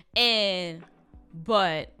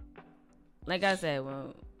 But like I said,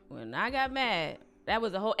 when I got mad, that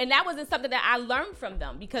was and that wasn't something that I learned from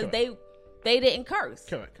them because Correct. they didn't curse.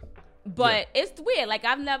 Correct. But it's weird. Like,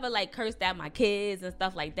 I've never like cursed at my kids and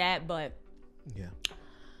stuff like that. But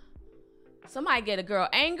somebody get a girl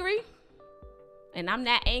angry, and I'm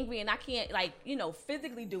not angry, and I can't like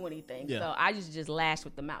physically do anything. Yeah. So I just lash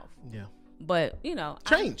with the mouth. Yeah. But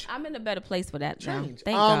change. I'm in a better place for that now. Change.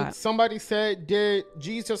 Thank God. Somebody said, did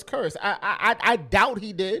Jesus curse? I doubt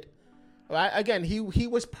he did. Right? Again, he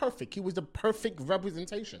was perfect. He was the perfect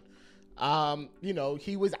representation.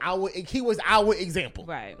 He was our example.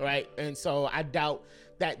 Right. And so I doubt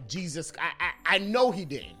that Jesus, I know he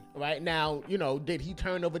didn't. Right now, did he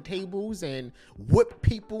turn over tables and whip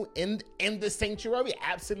people in the sanctuary?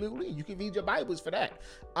 Absolutely. You can read your Bibles for that.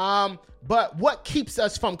 But what keeps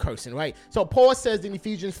us from cursing, right? So Paul says in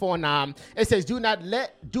Ephesians 4:9, it says, do not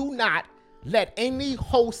let any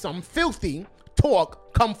wholesome, filthy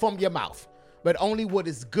talk come from your mouth, but only what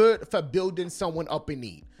is good for building someone up in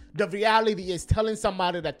need. The reality is telling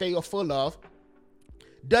somebody that they are full of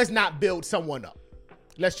does not build someone up.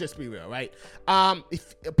 Let's just be real, right?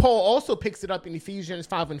 Paul also picks it up in Ephesians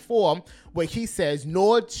 5:4, where he says,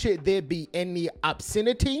 nor should there be any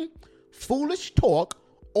obscenity, foolish talk,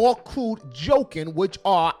 or crude joking, which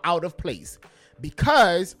are out of place.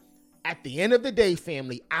 Because at the end of the day,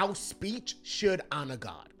 family, our speech should honor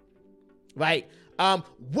God, right?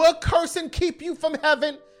 Will cursing keep you from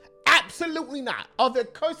heaven? Absolutely not. Are the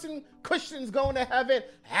cursing Christians going to heaven?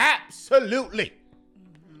 Absolutely.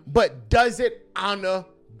 But does it honor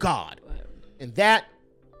God? And that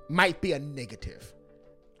might be a negative.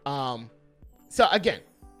 So again,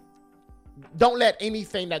 don't let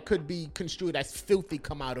anything that could be construed as filthy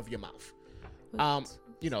come out of your mouth.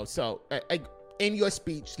 So in your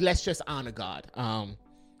speech, let's just honor God.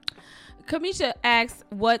 Kamisha asks,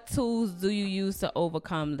 what tools do you use to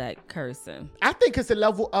overcome that cursing? I think it's a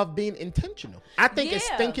level of being intentional. I think it's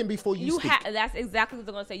thinking before you speak. That's exactly what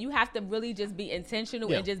I'm going to say. You have to really just be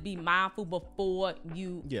intentional and just be mindful before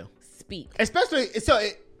you speak. Especially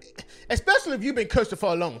if you've been cursing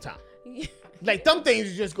for a long time. Like, some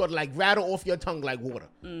things you just got to like rattle off your tongue like water.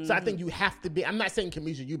 Mm-hmm. So I think you have to be, I'm not saying,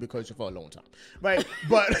 Kamisha, you've been cursing for a long time, right?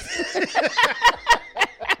 But...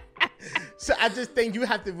 So I just think you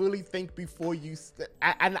have to really think before you...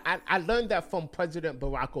 I learned that from President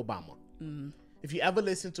Barack Obama. Mm-hmm. If you ever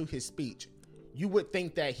listen to his speech, you would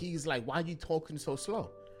think that he's like, why are you talking so slow?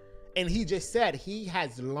 And he just said he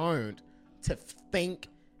has learned to think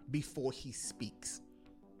before he speaks.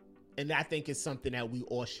 And I think it's something that we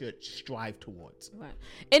all should strive towards. Right.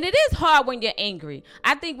 And it is hard when you're angry.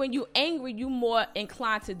 I think when you're angry, you're more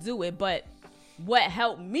inclined to do it. But what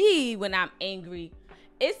helped me when I'm angry...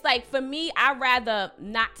 It's like, for me, I'd rather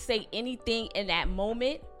not say anything in that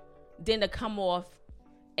moment than to come off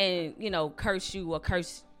and, curse you or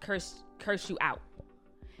curse you out.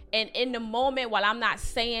 And in the moment while I'm not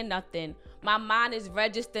saying nothing, my mind is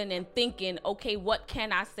registering and thinking, okay, what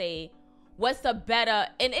can I say? What's a better,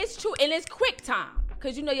 and it's true, and it's quick time,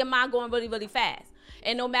 because your mind going really, really fast.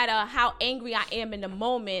 And no matter how angry I am in the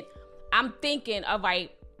moment, I'm thinking, all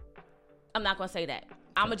right, I'm not going to say that.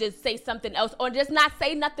 I'm going to just say something else, or just not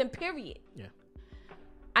say nothing, period. Yeah.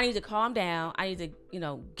 I need to calm down. I need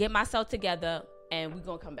to, get myself together, and we're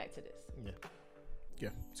going to come back to this. Yeah. Yeah.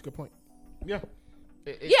 It's a good point. Yeah.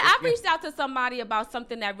 I reached out to somebody about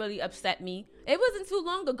something that really upset me. It wasn't too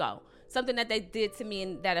long ago. Something that they did to me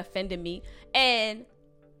and that offended me. And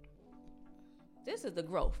this is the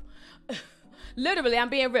growth. Literally, I'm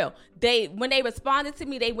being real. When they responded to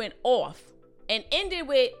me, they went off and ended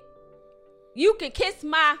with, you could kiss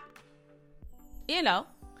my, and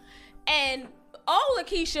all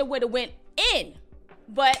Lakeisha would have went in,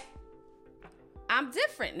 but I'm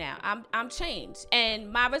different now. I'm changed.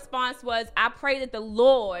 And my response was, I pray that the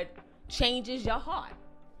Lord changes your heart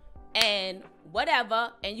and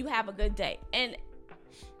whatever, and you have a good day. And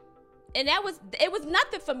it was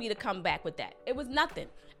nothing for me to come back with that. It was nothing.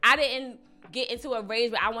 I didn't get into a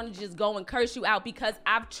rage where I want to just go and curse you out, because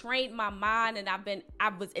I've trained my mind and I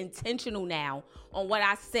was intentional now on what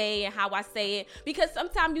I say and how I say it, because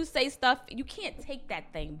sometimes you say stuff, you can't take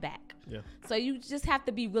that thing back. Yeah. So you just have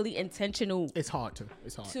to be really intentional. It's hard to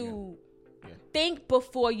think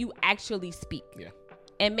before you actually speak. Yeah.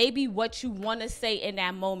 And maybe what you want to say in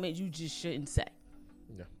that moment, you just shouldn't say.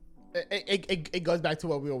 Yeah. It goes back to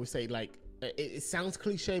what we always say, like, it sounds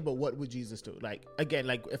cliche, but what would Jesus do? Like, again,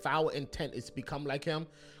 like, if our intent is to become like him,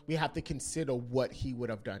 we have to consider what he would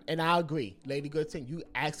have done. And I agree, Lady Goodson, you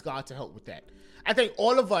ask God to help with that. I think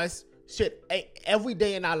all of us should, every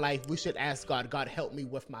day in our life, we should ask God, help me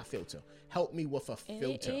with my filter. Help me with a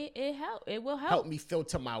filter. It will help. Help me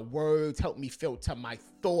filter my words. Help me filter my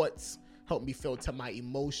thoughts. Help me filter my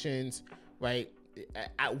emotions, right?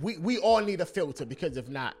 We all need a filter, because if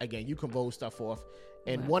not, again, you can roll stuff off.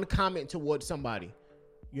 And one comment towards somebody,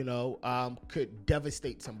 could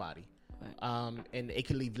devastate somebody. Right. And it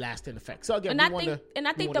can leave lasting effects. So again, I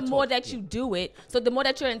think the more that you do it, so the more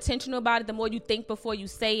that you're intentional about it, the more you think before you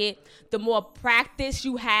say it, the more practice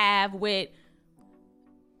you have with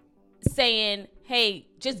saying, hey,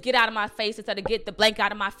 just get out of my face instead of get the blank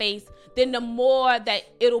out of my face, then the more that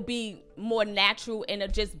it'll be more natural, and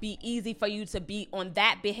it'll just be easy for you to be on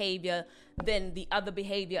that behavior than the other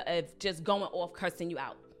behavior of just going off cursing you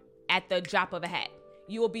out at the drop of a hat.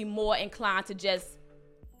 You will be more inclined to just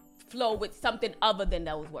flow with something other than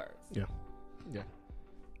those words. Yeah.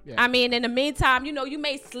 I mean, in the meantime, you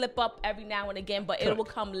may slip up every now and again, but it will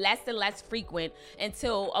become less and less frequent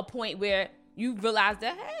until a point where you realize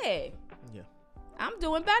that, hey, I'm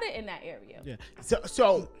doing better in that area. Yeah.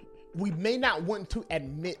 So we may not want to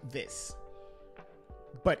admit this,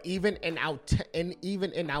 but even in our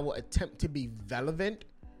attempt to be relevant,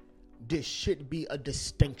 there should be a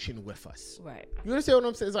distinction with us. Right. You understand what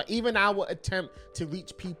I'm saying? It's like, even our attempt to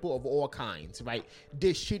reach people of all kinds, right?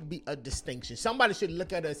 There should be a distinction. Somebody should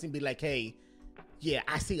look at us and be like, hey, yeah,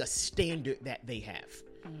 I see a standard that they have.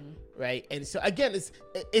 Mm-hmm. Right. And so again,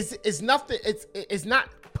 it's nothing. It's not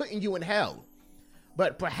putting you in hell,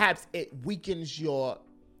 but perhaps it weakens your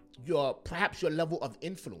level of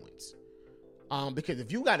influence. Because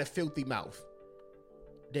if you got a filthy mouth,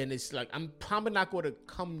 then it's like, I'm probably not going to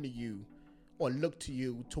come to you or look to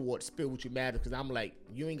you towards spiritual matters, because I'm like,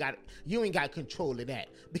 you ain't got control of that.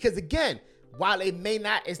 Because again, while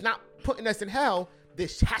it's not putting us in hell, there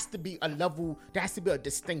has to be a level, there has to be a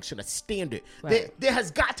distinction, a standard. Right. There has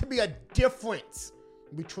got to be a difference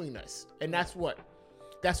between us, and that's what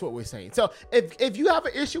we're saying. So if you have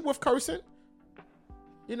an issue with cursing,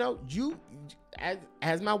 you,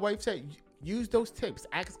 as my wife said, use those tips.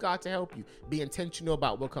 Ask God to help you. Be intentional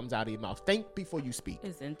about what comes out of your mouth. Think before you speak.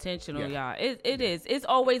 It's intentional, y'all. It is. It's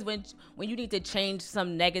always when you need to change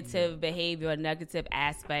some negative behavior or negative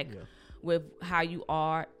aspect with how you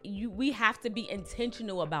are. We have to be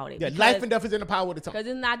intentional about it. Yeah, life and death is in the power of the tongue. Because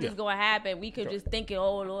it's not just going to happen. We could just think,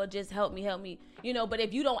 oh, Lord, just help me. But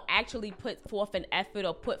if you don't actually put forth an effort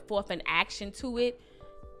or put forth an action to it,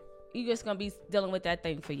 you're just going to be dealing with that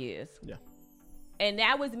thing for years. Yeah. And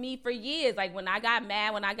that was me for years. Like, when I got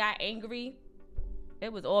mad, when I got angry,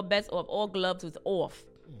 it was all bets off. All gloves was off.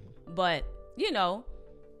 Mm-hmm. But,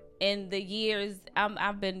 in the years,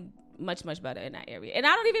 I've been much, much better in that area. And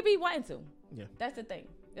I don't even be wanting to. Yeah. That's the thing.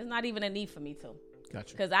 There's not even a need for me to.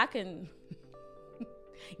 Gotcha. Because I can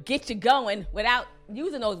get you going without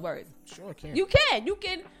using those words. Sure, I can. You can. You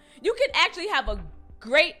can actually have a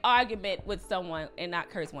great argument with someone and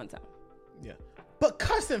not curse one time. Yeah. But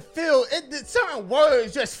cussing certain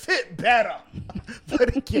words just fit better.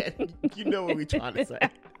 But again, you know what we're trying to say.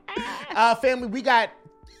 Family, we got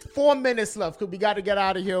 4 minutes left because we got to get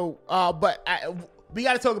out of here. But we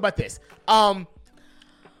got to talk about this.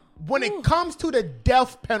 When it comes to the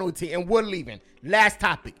death penalty, and we're leaving, last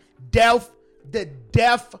topic, the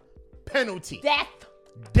death penalty.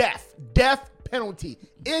 Death penalty.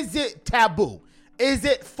 Is it taboo? Is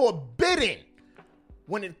it forbidden?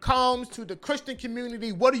 When it comes to the Christian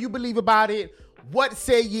community, what do you believe about it? What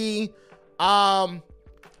say ye?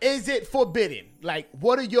 Is it forbidden? Like,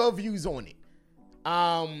 what are your views on it?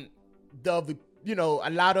 A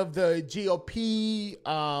lot of the GOP,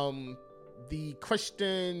 the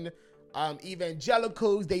Christian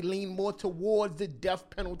evangelicals, they lean more towards the death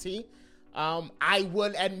penalty. I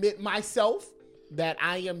will admit myself that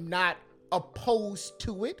I am not opposed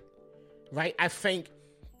to it, right? I think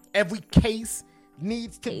every case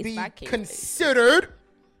needs to be considered,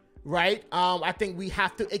 right? I think we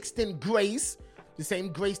have to extend grace, the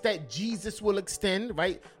same grace that Jesus will extend,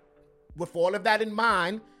 right? With all of that in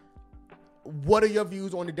mind, what are your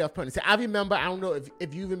views on the death penalty? I remember, I don't know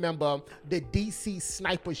if you remember the DC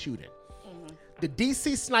sniper shooting. Mm-hmm. The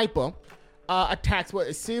DC sniper attacks were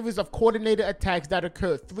a series of coordinated attacks that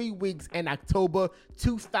occurred 3 weeks in October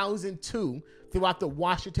 2002 throughout the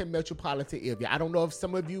Washington metropolitan area. I don't know if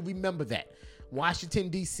some of you remember that. Washington,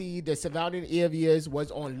 D.C., the surrounding areas was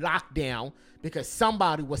on lockdown because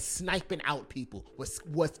somebody was sniping out people, was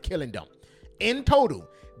killing them. In total,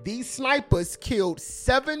 these snipers killed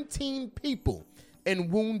 17 people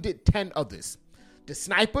and wounded 10 others. The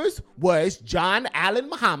snipers was John Allen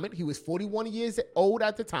Muhammad. He was 41 years old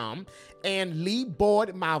at the time. And Lee Boyd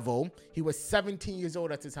Malvo. He was 17 years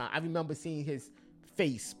old at the time. I remember seeing his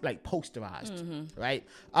face like posterized, right?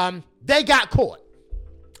 They got caught.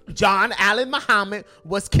 John Allen Muhammad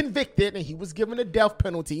was convicted and he was given a death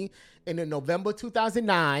penalty. And in November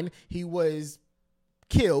 2009, he was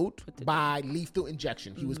killed by lethal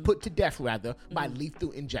injection. He was put to death, rather, by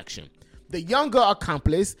lethal injection. The younger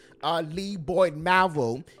accomplice, Lee Boyd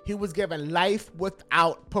Malvo, he was given life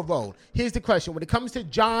without parole. Here's the question. When it comes to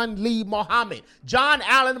John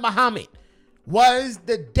Allen Muhammad, was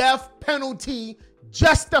the death penalty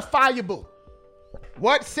justifiable?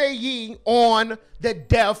 What say ye on the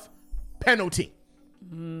death penalty?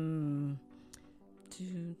 Many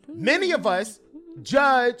of us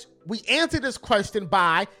we answer this question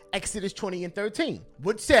by Exodus 20 and 13,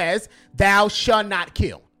 which says, thou shalt not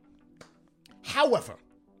kill. However,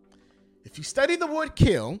 if you study the word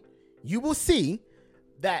kill, you will see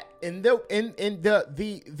that in the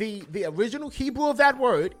original Hebrew of that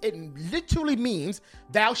word, it literally means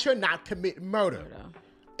thou shalt not commit murder.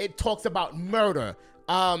 It talks about murder,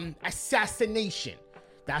 assassination.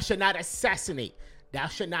 Thou shalt not assassinate. Thou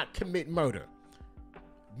shalt not commit murder.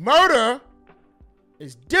 Murder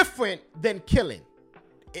is different than killing.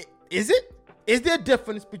 Is it? Is there a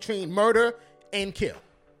difference between murder and kill?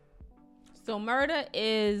 So murder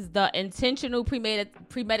is the intentional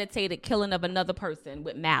premeditated killing of another person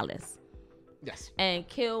with malice. Yes. And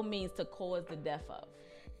kill means to cause the death of.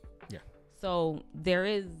 Yeah. So there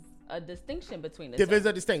is a distinction between the two. There is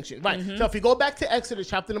a distinction. Right. So if we go back to Exodus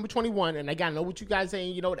chapter number 21, and again, I know what you guys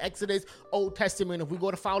saying, Exodus, Old Testament, if we go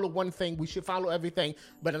to follow one thing, we should follow everything.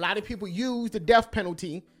 But a lot of people use the death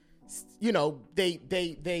penalty. They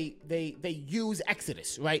use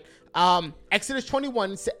Exodus, right? Exodus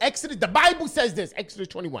 21, the Bible says this, Exodus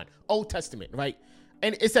 21, Old Testament, right?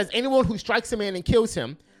 And it says, anyone who strikes a man and kills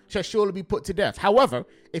him shall surely be put to death. However,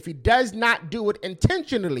 if he does not do it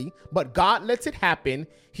intentionally, but God lets it happen,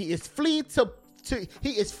 he is free to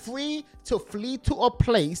flee to a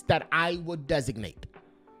place that I will designate,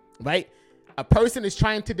 right? A person is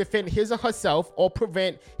trying to defend his or herself or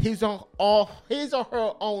prevent his or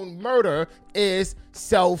her own murder is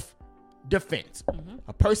self-defense.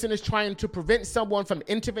 A person is trying to prevent someone from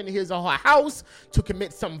entering his or her house to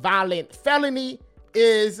commit some violent felony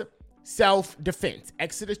is self-defense.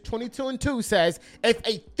 Exodus 22 and 2 says, if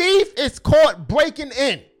a thief is caught breaking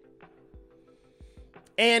in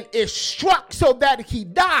and is struck so that he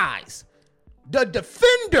dies, the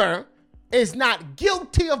defender is not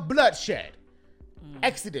guilty of bloodshed.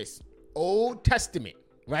 Exodus, Old Testament,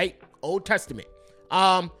 right? Old Testament.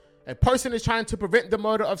 A person is trying to prevent the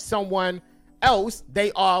murder of someone else.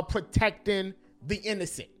 They are protecting the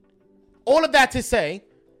innocent. All of that to say,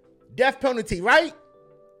 death penalty, right?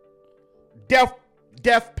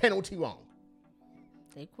 Death penalty wrong.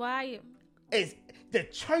 Stay quiet. The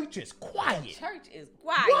church is quiet. The church is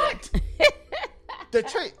quiet. What? The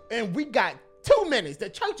church, and we got 2 minutes. The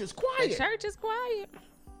church is quiet. The church is quiet.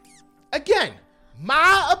 Again,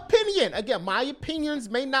 my opinions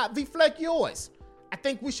may not reflect yours. I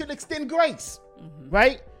think we should extend grace,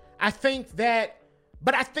 right? I think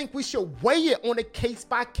we should weigh it on a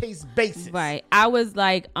case-by-case basis. Right. I was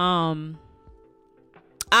like, I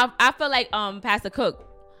feel like, Pastor Cook,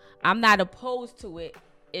 I'm not opposed to it.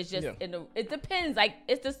 It's just, it depends. Like,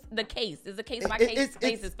 it's just the case. It's a case-by-case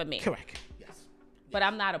basis for me. Correct. Yes. But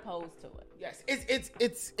I'm not opposed to it. Yes, it's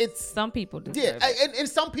some people deserve it. And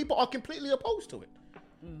some people are completely opposed to it,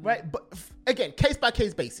 right? But again, case by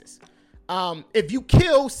case basis. If you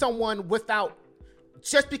kill someone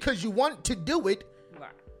just because you want to do it, right,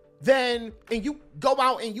 then and you go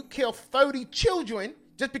out and you kill 30 children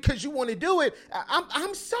just because you want to do it,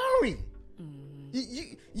 I'm sorry.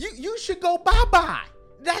 You should go bye-bye.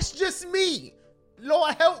 That's just me.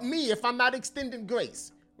 Lord help me if I'm not extending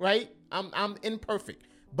grace, right? I'm imperfect,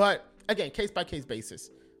 but. Again, case by case basis.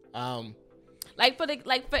 For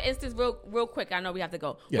instance, real quick, I know we have to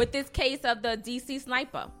go. Yeah. With this case of the DC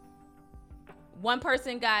sniper, one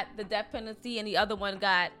person got the death penalty and the other one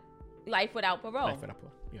got life without parole. Life without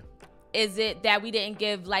parole. Yeah. Is it that we didn't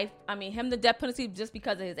give him the death penalty just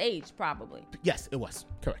because of his age? Probably. Yes, it was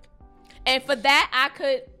correct. And for that, I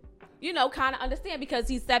could kind of understand because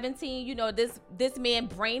he's 17. This man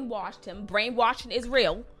brainwashed him. Brainwashing is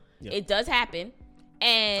real. Yep. It does happen.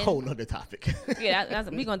 And whole nother topic. Yeah,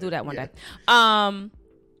 we're gonna do that one day.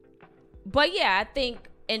 But yeah, I think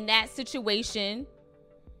in that situation,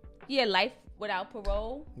 life without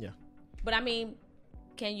parole. Yeah. But I mean,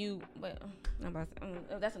 can you?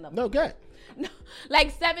 That's enough. No, good. No,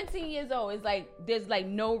 like 17 years old is like there's like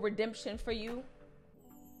no redemption for you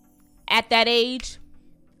at that age.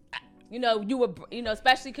 You were,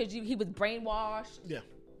 especially because he was brainwashed. Yeah.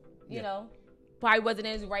 You know, probably wasn't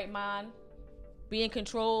in his right mind, being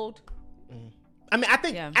controlled. I mean, I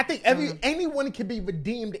think anyone can be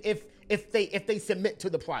redeemed if they submit to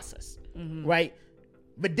the process, right?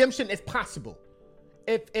 Redemption is possible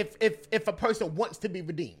if a person wants to be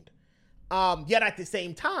redeemed. Yet at the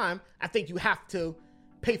same time, I think you have to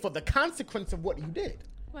pay for the consequence of what you did.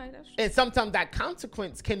 Right. That's true. And sometimes that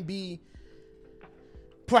consequence can be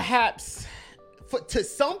perhaps to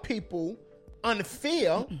some people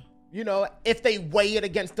unfair, if they weigh it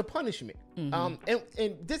against the punishment. And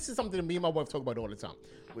this is something that me and my wife talk about all the time.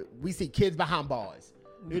 We see kids behind bars,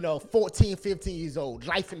 14, 15 years old,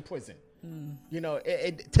 life in prison.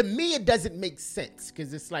 To me, it doesn't make sense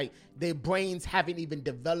because it's like their brains haven't even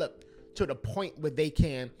developed to the point where they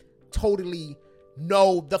can totally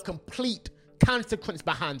know the complete consequence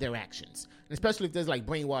behind their actions, and especially if there's like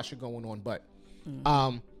brainwashing going on. But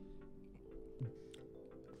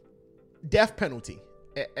death penalty,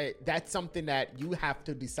 that's something that you have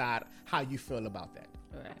to decide how you feel about that.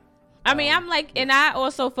 Right. I mean, I'm like, and I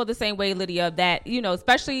also feel the same way, Lydia, that,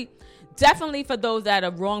 especially definitely for those that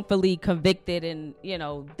are wrongfully convicted and,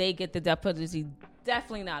 they get the death penalty,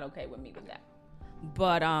 definitely not okay with me with that.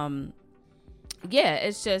 But,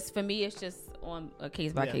 it's just, for me, it's just on a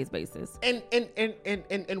case by case basis. And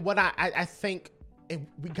what I think, and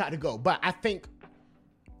we got to go, but I think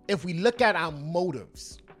if we look at our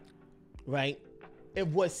motives, right, it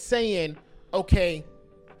was saying, okay,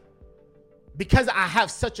 because I have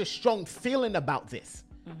such a strong feeling about this,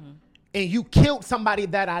 and you killed somebody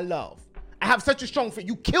that I love. I have such a strong feeling.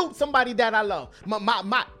 You killed somebody that I love.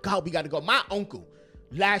 My God, we got to go. My uncle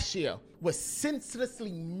last year was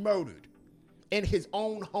senselessly murdered in his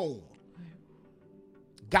own home.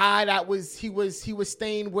 Guy that he was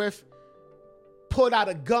staying with pulled out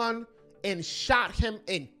a gun and shot him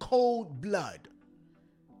in cold blood.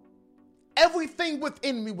 Everything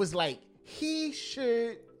within me was like, he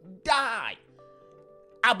should die.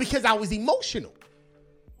 Because I was emotional.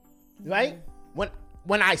 Right?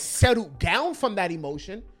 When I settled down from that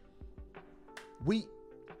emotion, we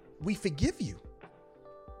forgive you.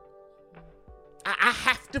 I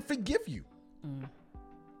have to forgive you.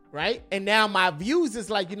 Right? And now my views is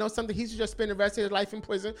like, something, he should just spend the rest of his life in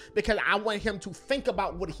prison because I want him to think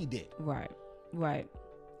about what he did. Right.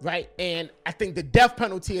 And I think the death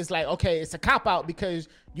penalty is like, okay, it's a cop-out because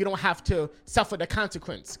you don't have to suffer the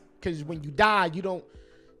consequence. Because when you die, you don't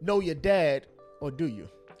know you're dead, or do you?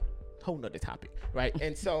 Whole nother topic, right?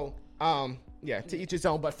 And so, to each his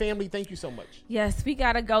own. But family, thank you so much. Yes, we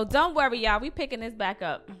gotta go. Don't worry, y'all. We picking this back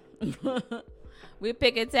up. We're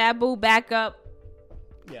picking Taboo back up.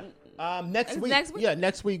 Yeah.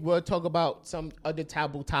 Next week we'll talk about some other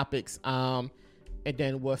taboo topics. And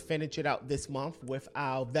then we'll finish it out this month with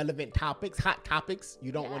our relevant topics, hot topics.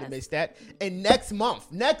 You don't want to miss that. And next month,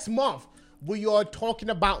 we are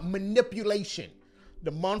talking about manipulation.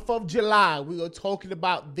 The month of July, we are talking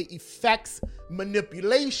about the effects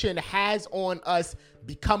manipulation has on us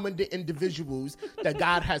becoming the individuals that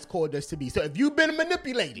God has called us to be. So if you've been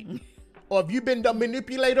manipulated or if you've been the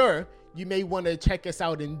manipulator, you may want to check us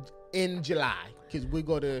out in July because we're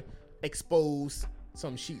going to expose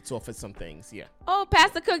some sheets off of some things. Oh,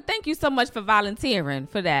 Pastor Cook, thank you so much for volunteering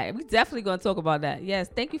for that. We definitely going to talk about that. Yes,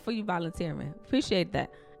 thank you for you volunteering. Appreciate that.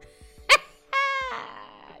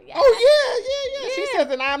 Oh, yeah. She said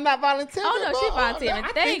that I'm not volunteering. Oh, no, she's volunteering.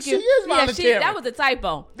 Thank you. She is volunteering. That was a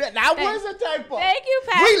typo. That was a typo. Thank you,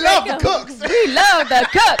 Pastor. We love the cooks. We love the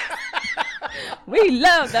cooks. We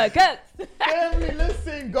love the cooks. Family,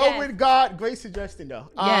 listen. Go with God. Great suggestion, though.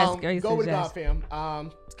 Yes, great Go suggestion. with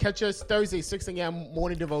God, fam. Catch us Thursday, 6 a.m.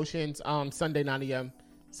 morning devotions. Sunday, 9 a.m.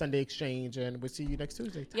 Sunday exchange. And we'll see you next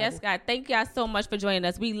Tuesday. Yes, God. Thank y'all so much for joining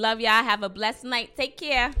us. We love y'all. Have a blessed night. Take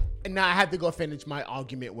care. And now I have to go finish my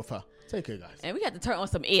argument with her. Take care, guys. And we got to turn on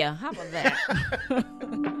some air. How about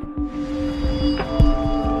that?